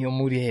Emmanuel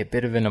Mudiay a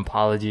bit of an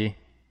apology?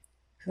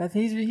 I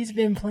think he's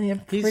been playing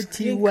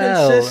pretty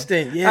well.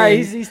 Consistent, yeah.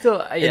 He's still.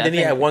 Yeah, and then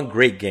he had one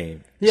great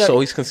game. Yeah. So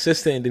he's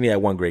consistent, and then he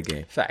had one great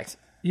game. Facts.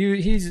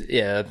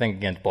 I think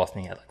against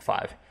Boston he had like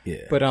 5.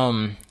 Yeah. But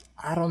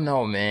I don't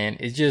know, man.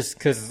 It's just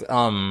because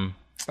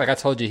like I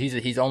told you,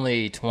 he's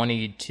only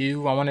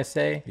 22. I want to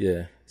say.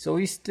 Yeah. So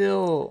he's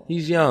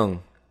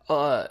young.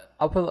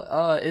 I'll put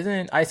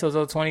isn't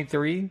Isozo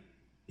 23?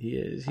 He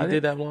is. He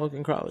did that long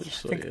in college.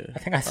 So I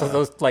think I saw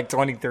those like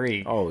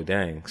 23. Oh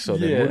dang! So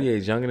then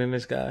Mudiay's younger than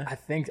this guy. I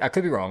think I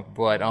could be wrong,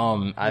 but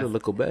he's a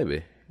little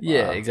baby.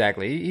 Yeah,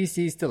 exactly.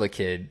 He's still a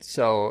kid,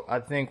 so I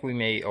think we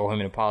may owe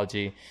him an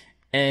apology.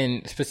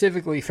 And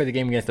specifically for the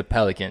game against the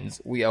Pelicans,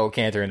 we owe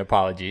Cantor an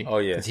apology. Oh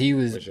yeah, because he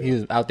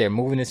was out there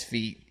moving his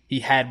feet.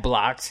 He had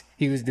blocks.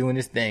 He was doing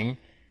his thing.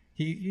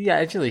 He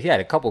had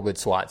a couple good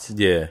swats.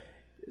 Yeah.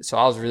 So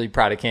I was really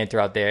proud of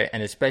Cantor out there,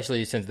 and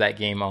especially since that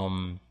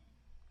game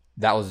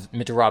that was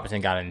Mitchell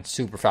Robinson got in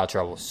super foul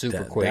trouble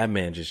quick. That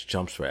man just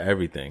jumps for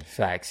everything.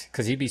 Facts.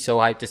 Because he'd be so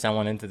hyped to send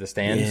one into the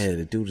stands. Yeah,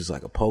 the dude is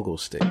like a pogo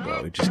stick,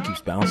 bro. He just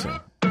keeps bouncing.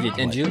 Yeah,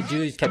 and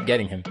Julius kept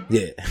getting him.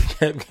 Yeah.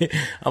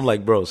 I'm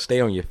like, bro,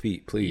 stay on your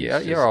feet, please. Yeah,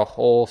 you're a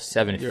whole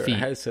 7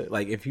 feet.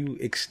 Like, if you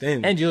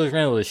extend. And Julius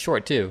Randle is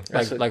short, too.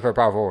 Like for a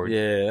power forward.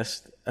 Yeah,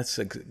 that's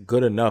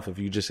good enough if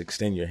you just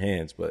extend your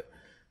hands. But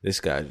this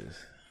guy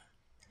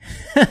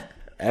just...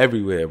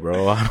 everywhere,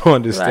 bro. I don't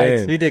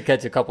understand. Right. He did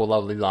catch a couple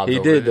lovely lobs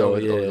over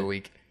the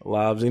week.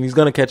 Lobs, and he's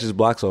going to catch his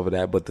blocks over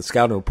that, but the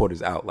scouting report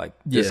is out. Like,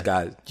 this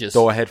guy, just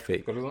throw a head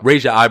fake.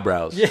 Raise your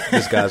eyebrows. Yeah.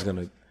 This guy's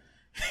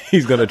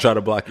he's going to try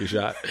to block your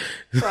shot.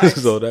 Right.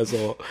 So that's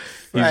all.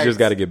 He's just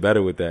got to get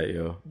better with that,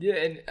 yo. Yeah,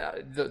 and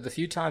the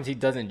few times he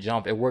doesn't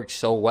jump, it works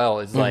so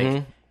well. It's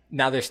like,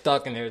 now they're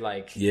stuck and they're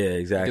like,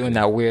 doing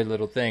that weird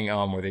little thing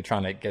where they're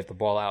trying to get the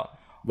ball out.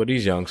 But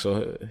he's young,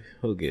 so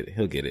he'll get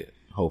it,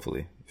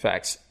 hopefully.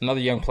 Facts.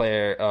 Another young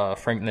player,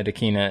 Frank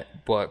Ntilikina,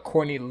 but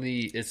Courtney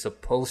Lee is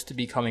supposed to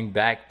be coming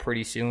back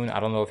pretty soon. I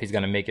don't know if he's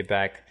going to make it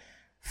back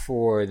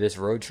for this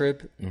road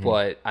trip,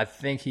 but I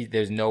think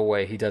there's no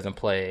way he doesn't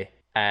play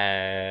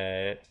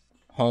at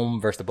home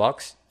versus the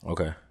Bucks.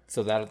 Okay.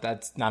 So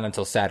that's not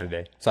until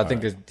Saturday. So I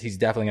think he's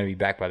definitely going to be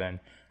back by then.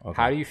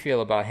 Okay. How do you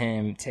feel about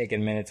him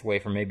taking minutes away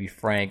from maybe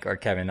Frank or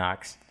Kevin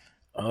Knox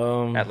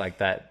at like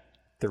that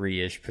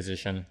 3-ish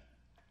position?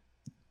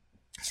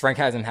 Frank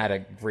hasn't had a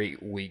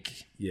great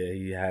week. Yeah,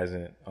 he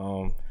hasn't.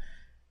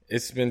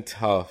 It's been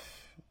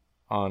tough,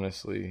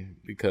 honestly,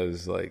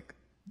 because like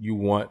you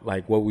want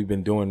what we've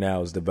been doing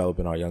now is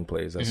developing our young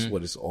players. That's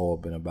what it's all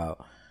been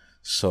about.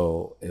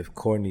 So if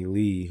Courtney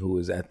Lee, who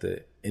is at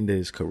the end of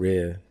his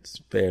career,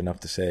 it's fair enough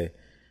to say.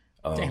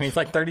 Damn, he's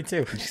like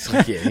 32.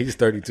 He's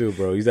 32,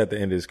 bro. He's at the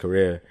end of his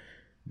career,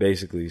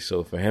 basically.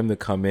 So for him to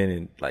come in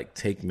and like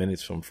take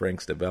minutes from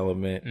Frank's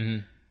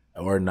development.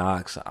 Or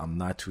Knox, I'm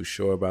not too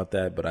sure about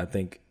that, but I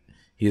think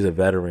he's a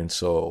veteran.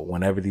 So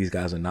whenever these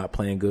guys are not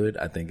playing good,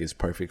 I think it's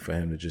perfect for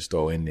him to just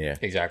throw in there.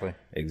 Exactly.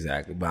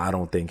 But I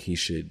don't think he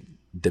should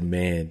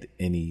demand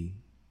any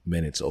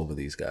minutes over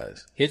these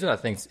guys. Here's what I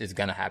think is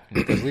going to happen,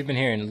 because we've been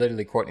hearing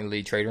literally Courtney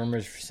Lee trade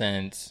rumors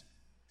since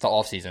the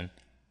offseason.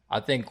 I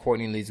think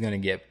Courtney Lee's going to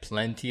get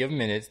plenty of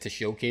minutes to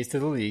showcase to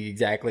the league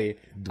exactly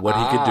what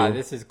he could do.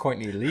 This is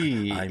Courtney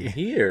Lee. I'm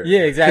here.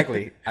 Yeah,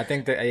 exactly. I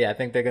think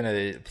they're going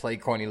to play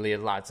Courtney Lee a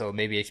lot. So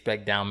maybe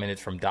expect down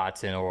minutes from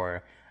Dotson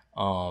or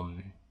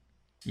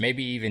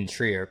maybe even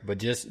Trier. But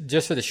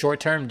just for the short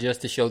term,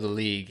 just to show the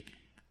league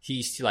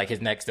he's like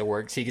his neck's still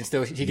works. He can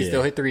still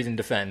hit threes and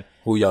defend.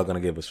 Who y'all going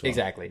to give us from?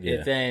 Exactly.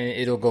 Yeah. Then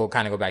it'll go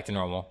back to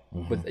normal.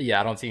 But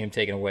I don't see him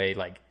taking away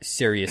like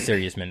serious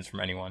minutes from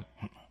anyone.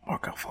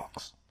 Markell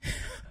Fultz.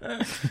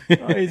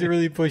 He's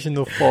really pushing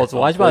the Fultz.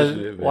 Watch by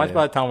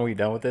the time we're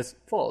done with this.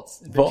 Fultz.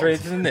 The trade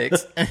to the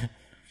Knicks.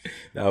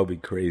 That would be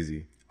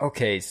crazy.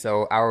 Okay,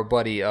 so our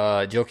buddy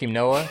Joakim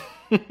Noah.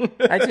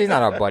 Actually, he's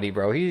not our buddy,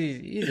 bro.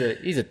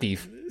 He's a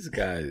thief. This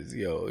guy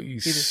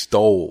is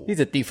stole. He's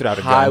a thief without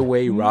a gun.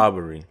 Highway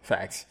robbery.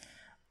 Facts.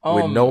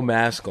 With no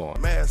mask on.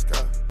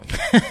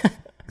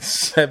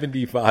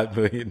 $75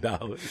 million.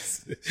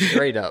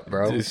 Straight up,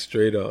 bro. Just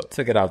straight up.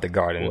 Took it out the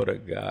garden. What a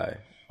guy.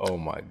 Oh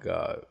my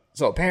God.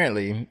 So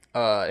apparently, him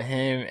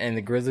and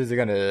the Grizzlies are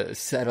gonna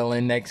settle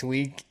in next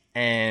week,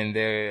 and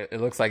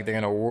it looks like they're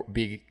gonna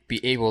be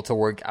able to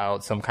work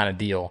out some kind of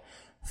deal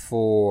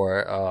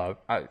for.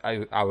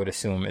 I would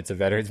assume it's a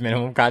veteran's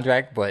minimum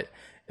contract, but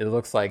it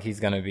looks like he's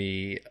gonna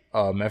be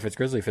a Memphis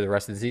Grizzly for the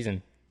rest of the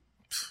season.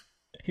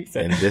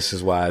 And this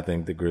is why I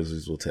think the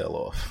Grizzlies will tail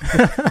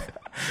off.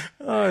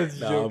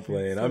 I'm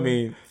playing. I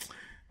mean,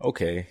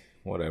 okay,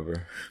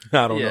 whatever.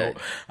 I don't know.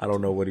 I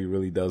don't know what he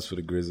really does for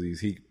the Grizzlies.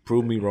 He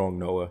proved me wrong,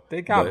 Noah.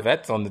 They got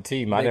vets on the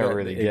team. I never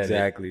really get it.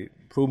 Exactly.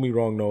 Prove me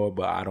wrong, Noah,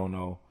 but I don't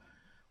know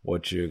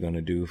what you're going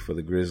to do for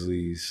the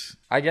Grizzlies.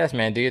 I guess,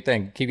 man, do your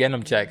thing. Keep getting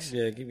them checks.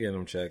 Yeah, keep getting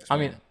them checks. I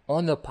mean,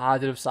 on the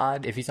positive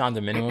side, if he signs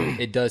a minimum,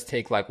 it does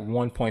take like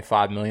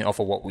 $1.5 million off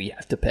of what we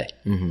have to pay.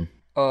 Mm-hmm.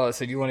 So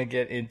do you want to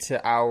get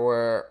into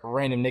our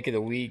random Knick of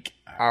the week?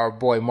 Our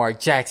boy Mark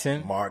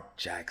Jackson. Mark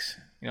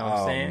Jackson. You know what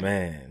I'm saying? Oh,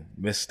 man.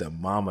 Mr.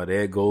 Mama,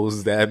 there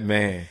goes that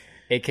man.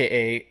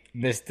 A.K.A.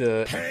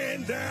 Mr.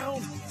 Man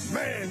down,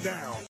 man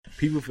down.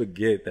 People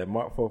forget that,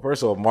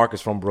 first of all, Mark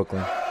is from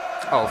Brooklyn.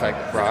 Oh,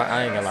 fact, bro,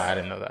 I ain't gonna lie, I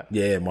didn't know that.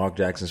 Yeah, Mark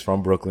Jackson's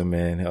from Brooklyn,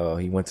 man.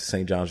 He went to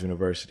St. John's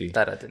University.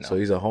 That I didn't know. So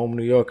he's a home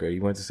New Yorker. He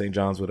went to St.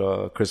 John's with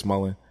Chris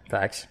Mullin.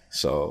 Facts.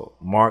 So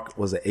Mark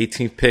was the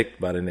 18th pick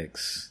by the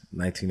Knicks,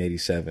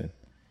 1987.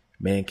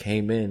 Man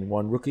came in,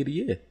 won Rookie of the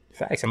Year.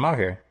 Facts, I'm out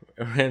here.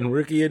 And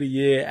Rookie of the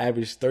Year,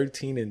 averaged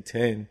 13 and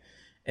 10.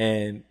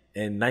 And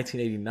in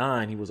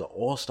 1989, he was an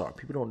All-Star.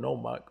 People don't know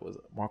Mark was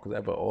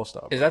ever an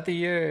All-Star. Is that the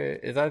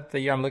year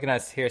I'm looking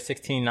at here,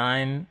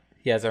 16-9?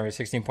 He has over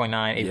 16.9,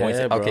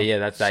 8.6. Okay, yeah,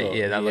 that's that. So,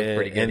 yeah, that looks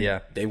pretty good. Yeah,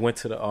 they went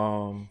to the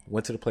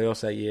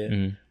playoffs that year.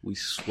 Mm-hmm. We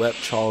swept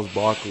Charles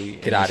Barkley.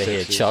 Get out of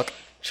here, Chuck.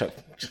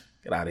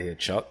 Get out of here,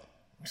 Chuck.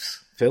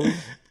 Philly,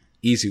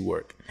 easy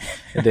work.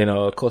 And then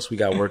of course we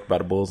got worked by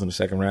the Bulls in the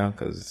second round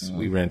because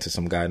we ran into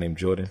some guy named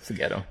Jordan.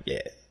 Forget him. Yeah,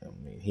 I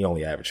mean he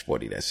only averaged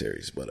 40 that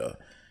series, but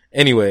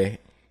anyway.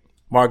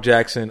 Mark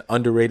Jackson,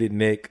 underrated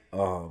Knick.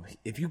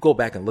 If you go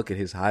back and look at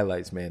his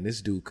highlights, man,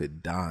 this dude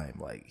could dime.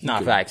 Like,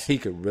 facts. He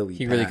could really.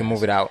 He really can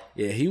move it out.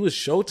 Yeah, he was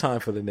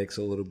Showtime for the Knicks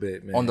a little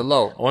bit, man. On the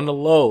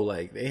low,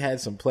 like they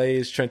had some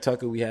plays. Trent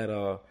Tucker. We had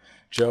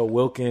Gerald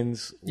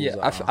Wilkins. Yeah,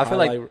 I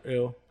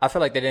feel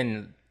like they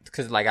didn't.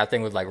 Because, like, I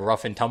think it was, like,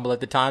 rough and tumble at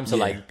the time. So,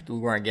 like, we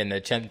weren't getting the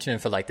attention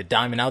for, like, the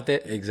diamond out there.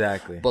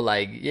 Exactly. But,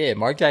 like, yeah,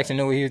 Mark Jackson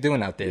knew what he was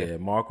doing out there. Yeah,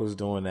 Mark was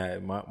doing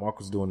that. Mark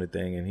was doing the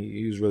thing. And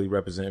he was really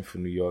representing for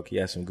New York. He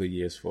had some good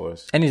years for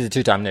us. And he's a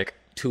two-time Knick.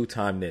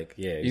 Two-time Knick,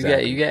 yeah,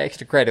 exactly. You get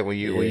extra credit when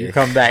you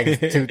come back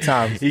 2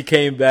 times. He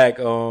came back,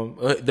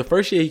 the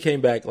first year he came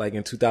back, like,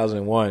 in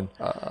 2001.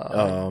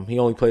 He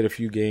only played a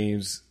few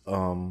games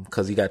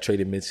because he got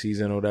traded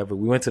mid-season or whatever.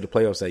 We went to the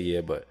playoffs that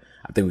year, but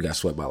I think we got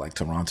swept by, like,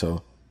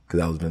 Toronto.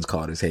 Because that was Vince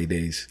Carter's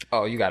heydays.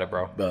 Oh, you got it,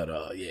 bro.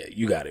 But, yeah,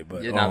 you got it.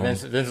 But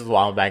Vince was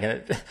wild back in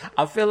it.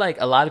 I feel like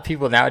a lot of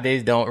people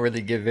nowadays don't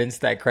really give Vince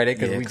that credit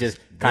because we just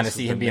kind of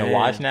see him being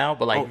washed now.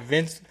 But, like,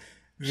 Vince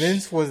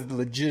was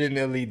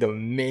legitimately the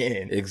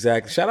man.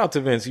 Exactly. Shout out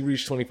to Vince. He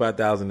reached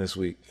 25,000 this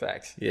week.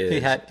 Facts.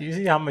 Yeah. Do you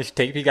see how much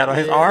tape he got on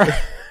his arm?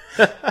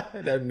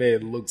 That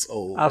man looks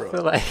old,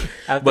 bro.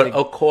 But,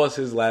 of course,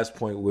 his last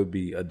point would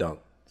be a dunk.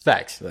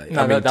 Facts. Like,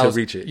 to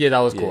reach it. Yeah, that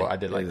was cool. I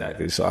did like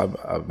that. So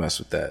I messed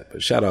with that.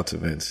 But shout out to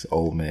Vince,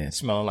 old man.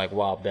 Smelling like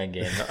wild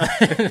Bengay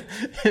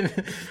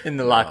in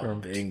the locker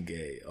room.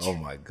 Bengay. Oh,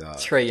 my God.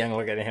 Trae Young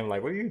looking at him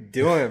like, what are you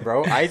doing,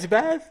 bro? Ice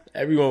bath?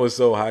 Everyone was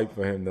so hyped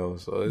for him, though.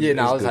 So I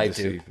was hyped,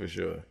 too. For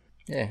sure.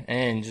 Yeah,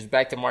 and just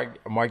back to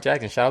Mark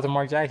Jackson. Shout out to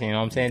Mark Jackson. You know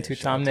what I'm saying?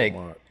 Two-time Knick.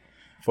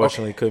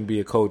 Fortunately, couldn't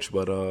be a coach,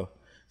 but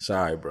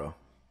sorry, bro.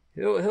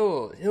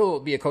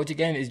 He'll be a coach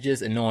again. It's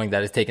just annoying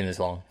that it's taking this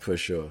long. For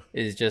sure.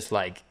 It's just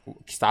like,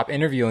 stop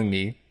interviewing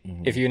me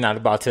if you're not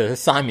about to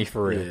sign me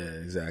for real.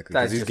 Yeah, exactly.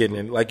 Because he's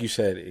getting, like you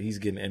said, he's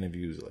getting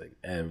interviews like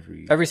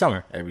every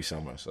summer. Every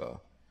summer.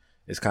 So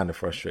it's kind of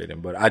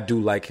frustrating. But I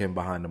do like him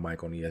behind the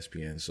mic on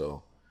ESPN.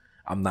 So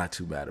I'm not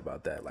too bad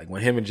about that. Like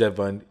when him and Jeff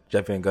Van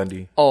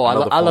Gundy. Oh, I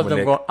love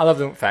them. I love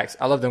them. Facts.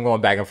 I love them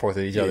going back and forth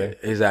with each other.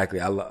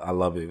 Exactly. I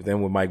love it.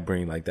 Then with Mike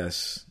Breen, like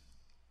that's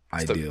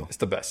ideal. It's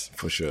the best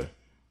for sure.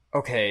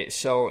 Okay,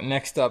 so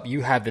next up,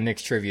 you have the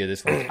Knicks trivia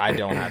this week. I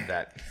don't have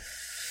that.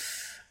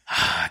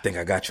 I think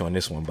I got you on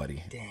this one,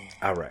 buddy. Damn.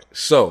 All right.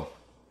 So,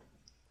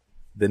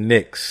 the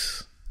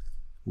Knicks,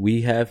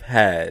 we have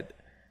had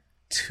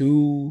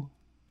 2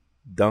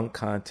 dunk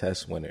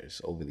contest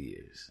winners over the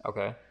years.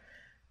 Okay.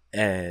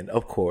 And,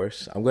 of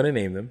course, I'm going to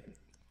name them.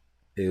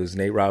 It was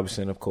Nate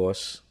Robinson, of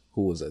course,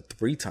 who was a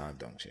 3-time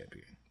dunk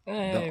champion.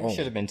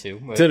 Should have been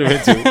 2. Should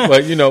have been 2.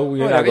 But, we're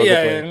not going to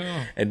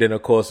play. And then,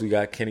 of course, we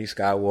got Kenny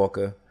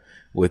Skywalker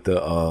with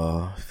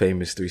the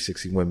famous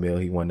 360 windmill.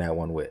 He won that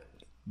one with.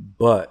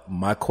 But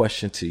my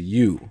question to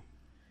you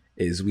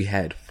is we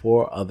had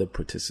 4 other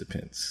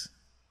participants.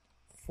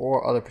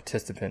 4 other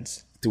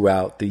participants.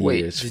 Throughout the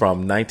years.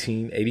 From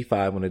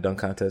 1985 when the dunk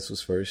contest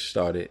was first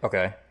started.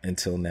 Okay.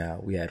 Until now.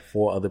 We had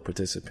 4 other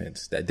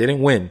participants that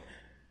didn't win.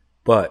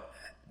 But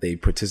they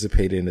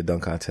participated in the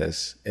dunk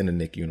contest in a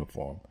Knick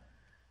uniform.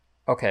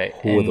 Okay.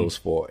 Who are those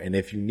 4? And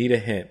if you need a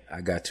hint, I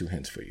got 2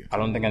 hints for you. I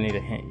don't think I need a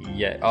hint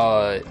yet.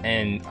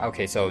 And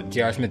okay, so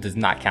J.R. Smith does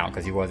not count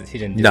because he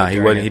didn't do it. He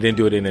wasn't. He didn't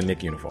do it in a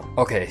Knick uniform.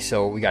 Okay,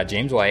 so we got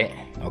James White.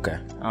 Okay.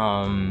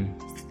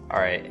 All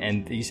right,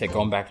 and you said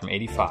going back from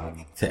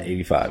 85 to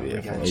 85. Yeah,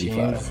 we got from 85.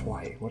 James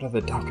White. What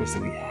other dunkers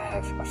do we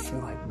have? I feel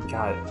like we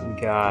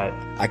got.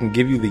 I can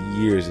give you the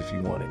years if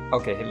you want it.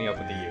 Okay, hit me up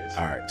with the years.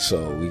 All right,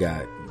 so we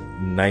got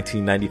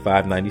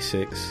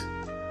 1995-96.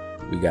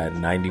 We got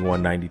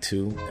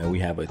 91-92, and we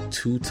have a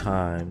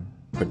 2-time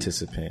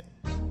participant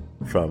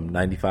from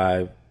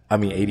 85-86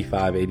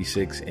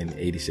 and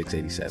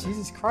 86-87.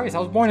 Jesus Christ, I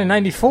was born in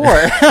 94.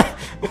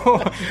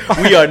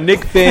 We are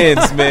Knick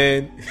fans,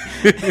 man.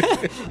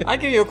 I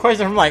give you a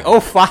question from like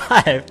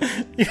 05.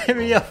 You hit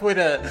me up with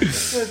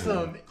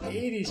some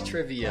 80s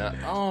trivia.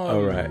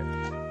 All right.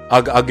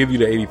 I'll give you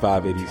the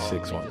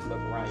 85-86 one. Just look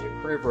around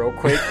your crib real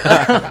quick.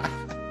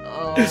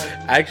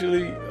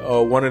 Actually,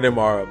 one of them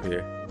are up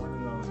here.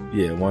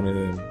 Yeah, one of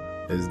them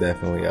is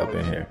definitely up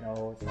in here.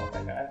 No, it's not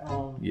that guy.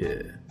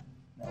 Yeah.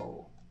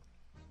 No.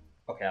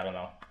 Okay, I don't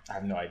know. I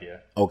have no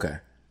idea. Okay.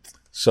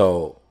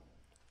 So,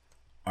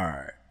 all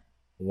right.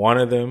 One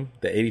of them,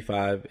 the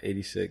 85,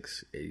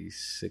 86,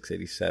 86,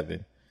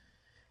 87,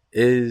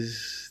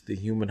 is the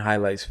Human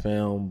Highlights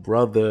film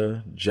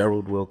brother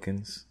Gerald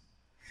Wilkins.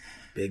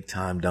 Big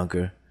time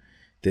dunker.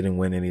 Didn't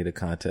win any of the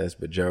contests,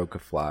 but Gerald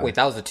could fly. Wait,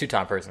 that was a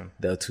 2-time person.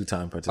 The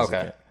 2-time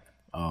participant.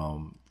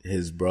 Okay.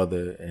 His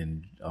brother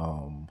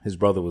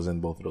was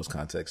in both of those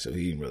contests, so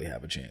he didn't really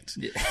have a chance.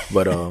 Yeah.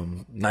 But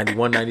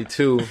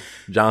 91-92,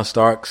 John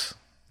Starks.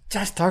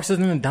 John Starks was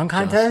in the dunk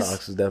contest? John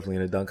Starks was definitely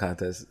in the dunk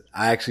contest.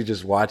 I actually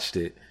just watched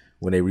it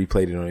when they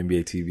replayed it on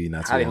NBA TV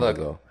not too long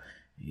ago.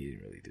 He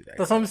didn't really do that.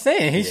 That's what I'm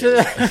saying. He should.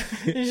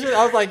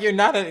 I was like,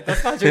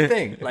 that's not your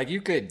thing. Like,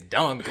 you could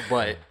dunk,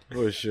 but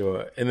for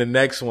sure. And the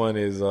next one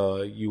is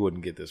you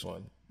wouldn't get this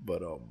one,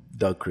 but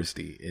Doug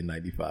Christie in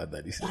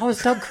 95-96. How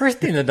was Doug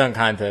Christie in the dunk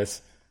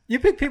contest? You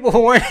pick people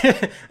who weren't.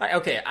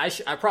 Okay, I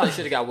probably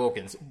should have got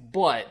Wilkins,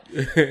 but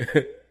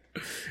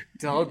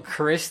Doug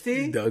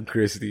Christie? Doug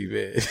Christie,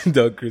 man.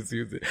 Doug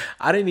Christie was it.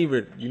 I didn't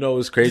even, it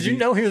was crazy. Did you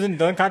know he was in the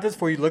dunk contest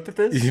before you looked at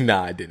this?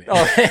 Nah, I didn't.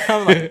 Oh,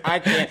 I'm like,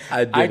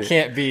 I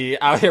can't be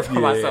out here for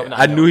myself.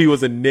 I knew he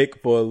was a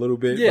Knick for a little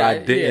bit, but I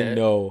didn't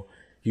know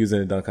he was in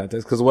the dunk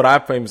contest. Because what I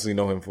famously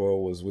know him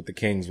for was with the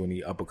Kings when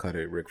he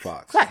uppercutted Rick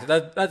Fox.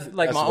 That's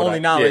my only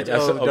knowledge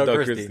of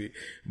Doug Christie.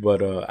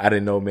 But I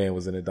didn't know man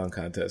was in a dunk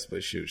contest.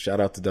 But shoot,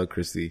 shout out to Doug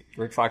Christie.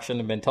 Rick Fox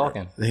shouldn't have been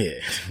talking. Yeah.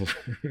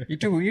 You're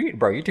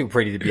too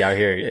pretty to be out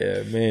here.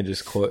 Yeah, man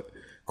just caught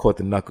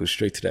the knuckles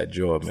straight to that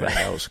jaw, man.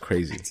 That was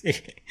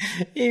crazy.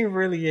 He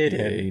really hit him.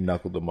 Yeah, he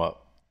knuckled him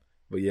up.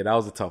 But yeah, that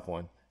was a tough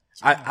one.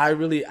 I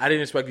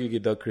didn't expect you to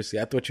get Doug Christie.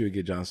 I thought you would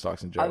get John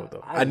Starks and Gerald,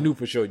 though. I knew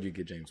for sure you'd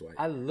get James White.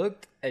 I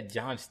looked at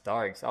John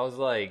Starks. I was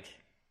like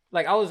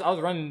I was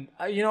running.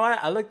 You know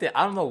what? I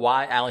don't know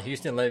why Allen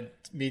Houston let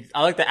me.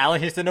 I looked at Allen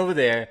Houston over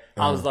there.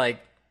 I was like,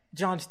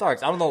 John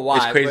Starks. I don't know why.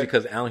 It's crazy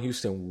because Allen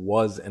Houston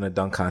was in a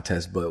dunk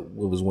contest, but it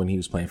was when he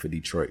was playing for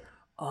Detroit.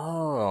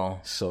 Oh.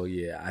 So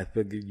yeah, I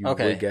figured you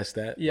would guess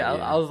that. Yeah,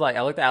 I was like,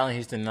 I looked at Allen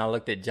Houston and I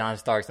looked at John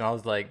Starks and I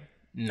was like,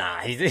 nah,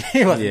 he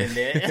wasn't in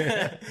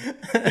there.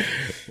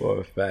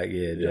 For a fact,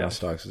 John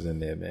Starks was in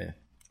there, man.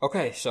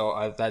 Okay,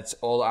 so that's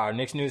all our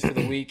Knicks news for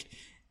the week,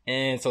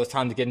 and so it's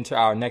time to get into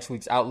our next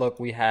week's outlook.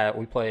 We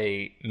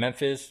play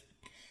Memphis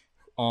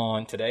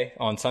on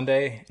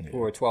Sunday,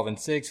 who are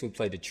 12-6. We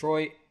play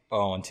Detroit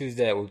on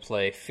Tuesday. We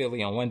play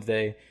Philly on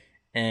Wednesday,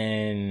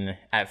 and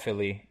at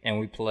Philly,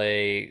 and we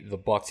play the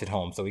Bucks at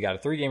home. So we got a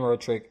 3-game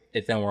road trip.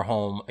 Then we're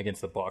home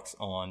against the Bucks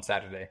on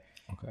Saturday.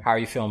 Okay. How are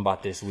you feeling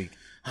about this week?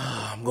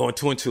 I'm going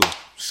 2-2.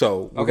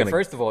 So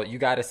first of all, you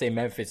got to say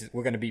Memphis.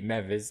 We're going to beat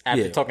Memphis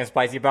after talking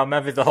spicy about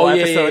Memphis the whole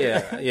episode.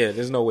 Yeah.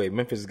 There's no way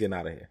Memphis is getting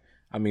out of here.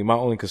 I mean, my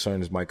only concern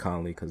is Mike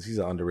Conley because he's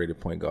an underrated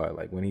point guard.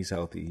 Like when he's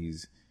healthy,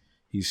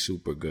 he's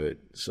super good.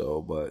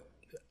 So, but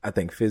I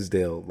think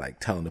Fizdale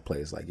telling the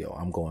players yo,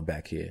 I'm going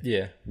back here.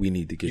 Yeah, we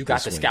need to get. You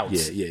got the win.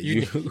 scouts. Yeah.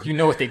 You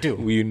know what they do.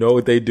 You know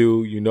what they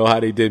do. You know how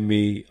they did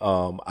me.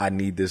 I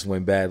need this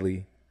win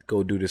badly.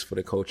 Go do this for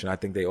the coach, and I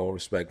think they all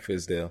respect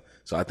Fizdale.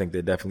 So I think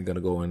they're definitely going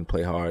to go in and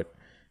play hard,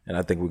 and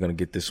I think we're going to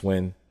get this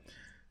win.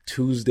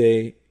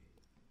 Tuesday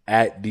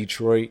at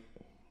Detroit.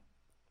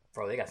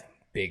 Bro, they got some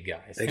big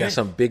guys. They got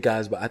some big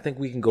guys, but I think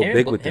we can go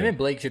big with them. Him and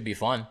Blake should be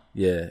fun.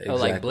 Yeah,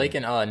 exactly. So Blake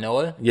and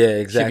Noah. Yeah,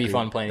 exactly. Should be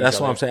fun playing. That's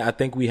what I'm saying. I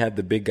think we have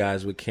the big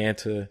guys with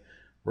Cantor,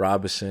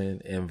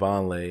 Robinson, and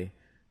Vonleh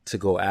to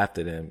go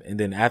after them, and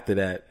then after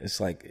that,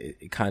 it's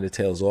it kind of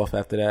tails off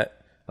after that.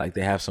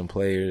 They have some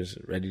players.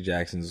 Reggie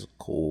Jackson's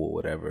cool,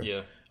 whatever.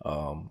 Yeah.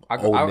 Our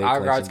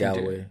guards can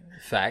do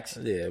facts.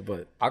 Yeah,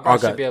 but our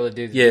guards should be able to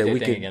do their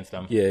thing against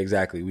them. Yeah,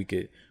 exactly. We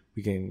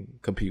can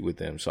compete with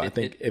them. So I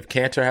think if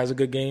Cantor has a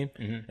good game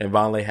and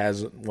Vonleh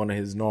has one of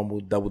his normal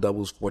double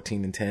doubles,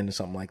 14 and 10 or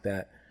something like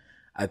that,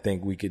 I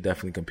think we could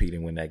definitely compete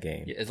and win that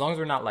game. Yeah, as long as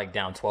we're not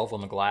down 12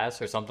 on the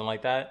glass or something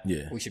like that.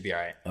 Yeah, we should be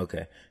all right.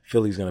 Okay,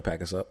 Philly's gonna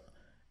pack us up.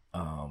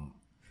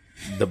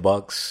 The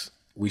Bucks.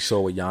 We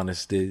saw what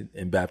Giannis did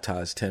and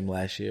baptized Tim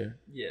last year.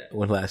 Yeah.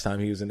 When last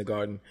time he was in the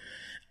Garden.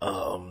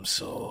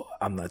 So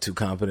I'm not too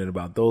confident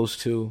about those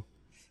two.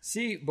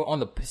 Here's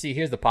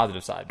the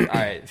positive side. All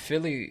right,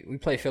 Philly, we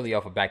play Philly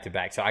off of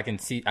back-to-back, so I can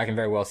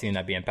very well see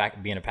that being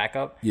a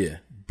pack-up. Yeah.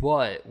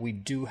 But we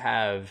do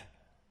have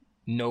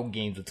no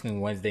games between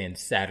Wednesday and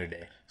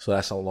Saturday. So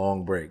that's a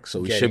long break.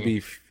 So we should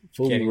be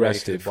fully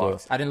rested for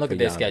I didn't look at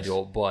their Giannis.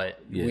 schedule, but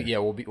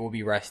we'll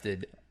be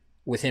rested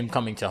with him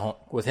coming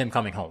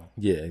home.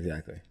 Yeah,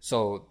 exactly.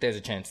 So there's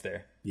a chance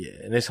there. Yeah,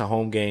 and it's a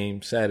home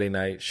game, Saturday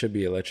night. Should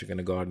be electric in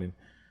the Garden.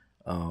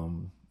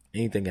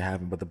 Anything can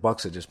happen, but the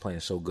Bucks are just playing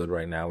so good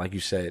right now. Like you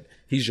said,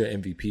 he's your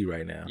MVP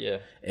right now. Yeah,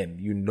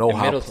 and you know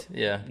how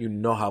you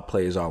know how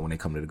players are when they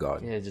come to the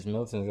Garden. Yeah, just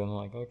Middleton's gonna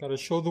like, I gotta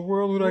show the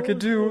world what I could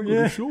do.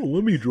 Yeah, sure.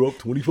 Let me drop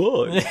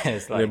 25. Yeah,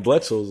 it's like, and then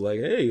Bledsoe's like,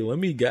 hey, let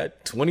me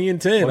get 20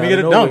 and 10. Let me get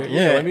a dunk.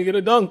 Yeah, let me get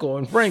a dunk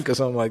on Frank or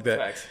something like that.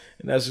 Facts.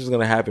 And that's just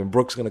gonna happen.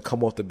 Brooks gonna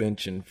come off the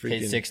bench and freaking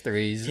hit 6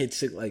 threes. Hit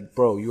 6, like,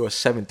 bro, you're a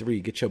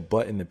 7-3. Get your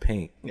butt in the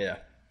paint. Yeah.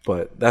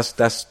 But that's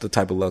the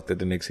type of luck that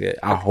the Knicks get.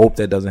 I hope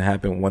that doesn't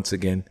happen once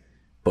again.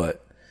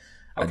 But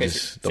okay,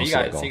 so you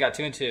got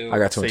 2-2. I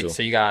got 2-2.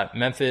 So you got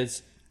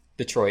Memphis,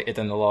 Detroit, and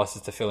then the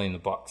losses to Philly and the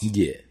Bucks.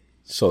 Yeah.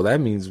 So that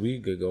means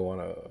we could go on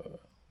a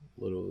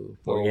little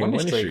winning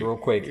streak real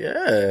quick.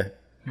 Yeah.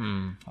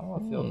 How do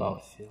I feel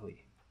about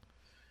Philly?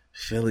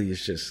 Philly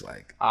is just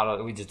like,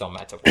 we just don't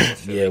match up with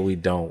Philly. Yeah, we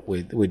don't.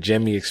 With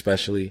Jimmy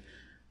especially,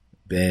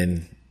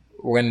 Ben.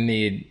 We're gonna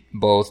need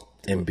both.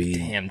 Embiid.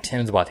 Damn,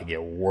 Tim's about to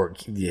get work.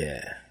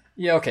 Yeah.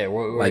 Yeah, okay.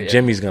 Like,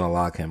 Jimmy's going to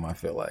lock him, I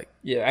feel like.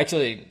 Yeah,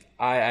 actually,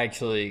 I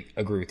actually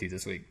agree with you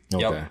this week.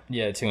 Okay. Yep.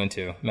 Yeah,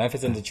 2-2.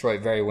 Memphis and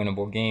Detroit, very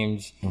winnable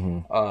games.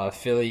 Mm-hmm.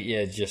 Philly,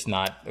 yeah, just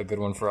not a good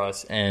one for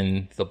us.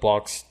 And the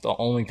Bucks, the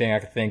only thing I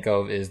can think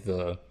of is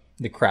the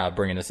crowd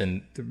bringing us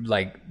in,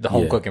 like the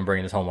home cooking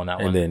bringing us home on that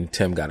one. And then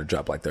Tim got to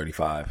drop like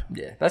 35.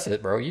 Yeah, that's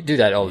it, bro. You do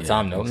that all the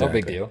time, though. Exactly.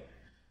 No big deal.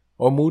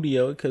 Or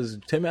Mudiay, because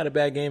Tim had a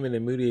bad game and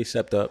then Mudiay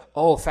stepped up.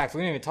 Oh, fact,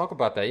 we didn't even talk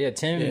about that. Yeah,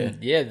 Tim.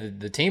 Yeah,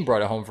 the team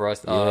brought it home for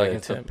us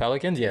against the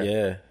Pelicans. Yeah.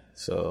 Yeah.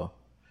 So,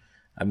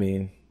 I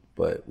mean,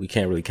 but we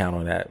can't really count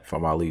on that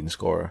from our leading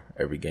scorer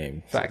every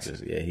game. Facts. So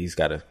he's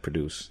got to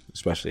produce,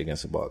 especially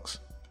against the Bucks.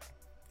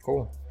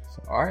 Cool.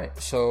 All right,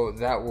 so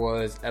that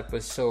was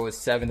episode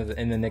 7 of the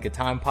In the Nick of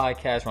Time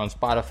podcast. We're on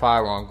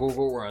Spotify, we're on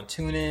Google, we're on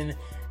TuneIn,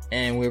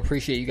 and we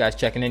appreciate you guys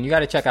checking in. You got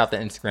to check out the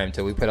Instagram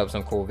too. We put up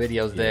some cool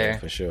videos there.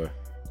 For sure.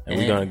 And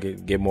we're going to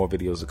get more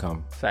videos to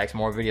come. Facts,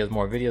 more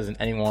videos. And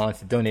anyone wants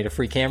to donate a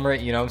free camera,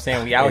 you know what I'm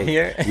saying? We out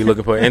here. You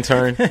looking for an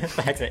intern?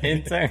 Facts, an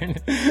intern.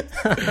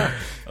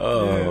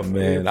 Oh,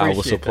 man. I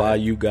will supply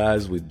you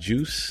guys with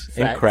juice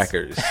and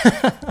crackers.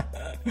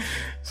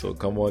 So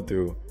come on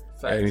through.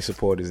 Facts. Any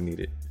support is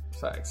needed.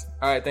 Facts.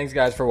 All right, thanks,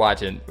 guys, for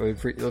watching.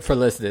 For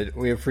listening.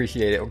 We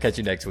appreciate it. We'll catch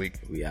you next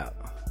week. We out.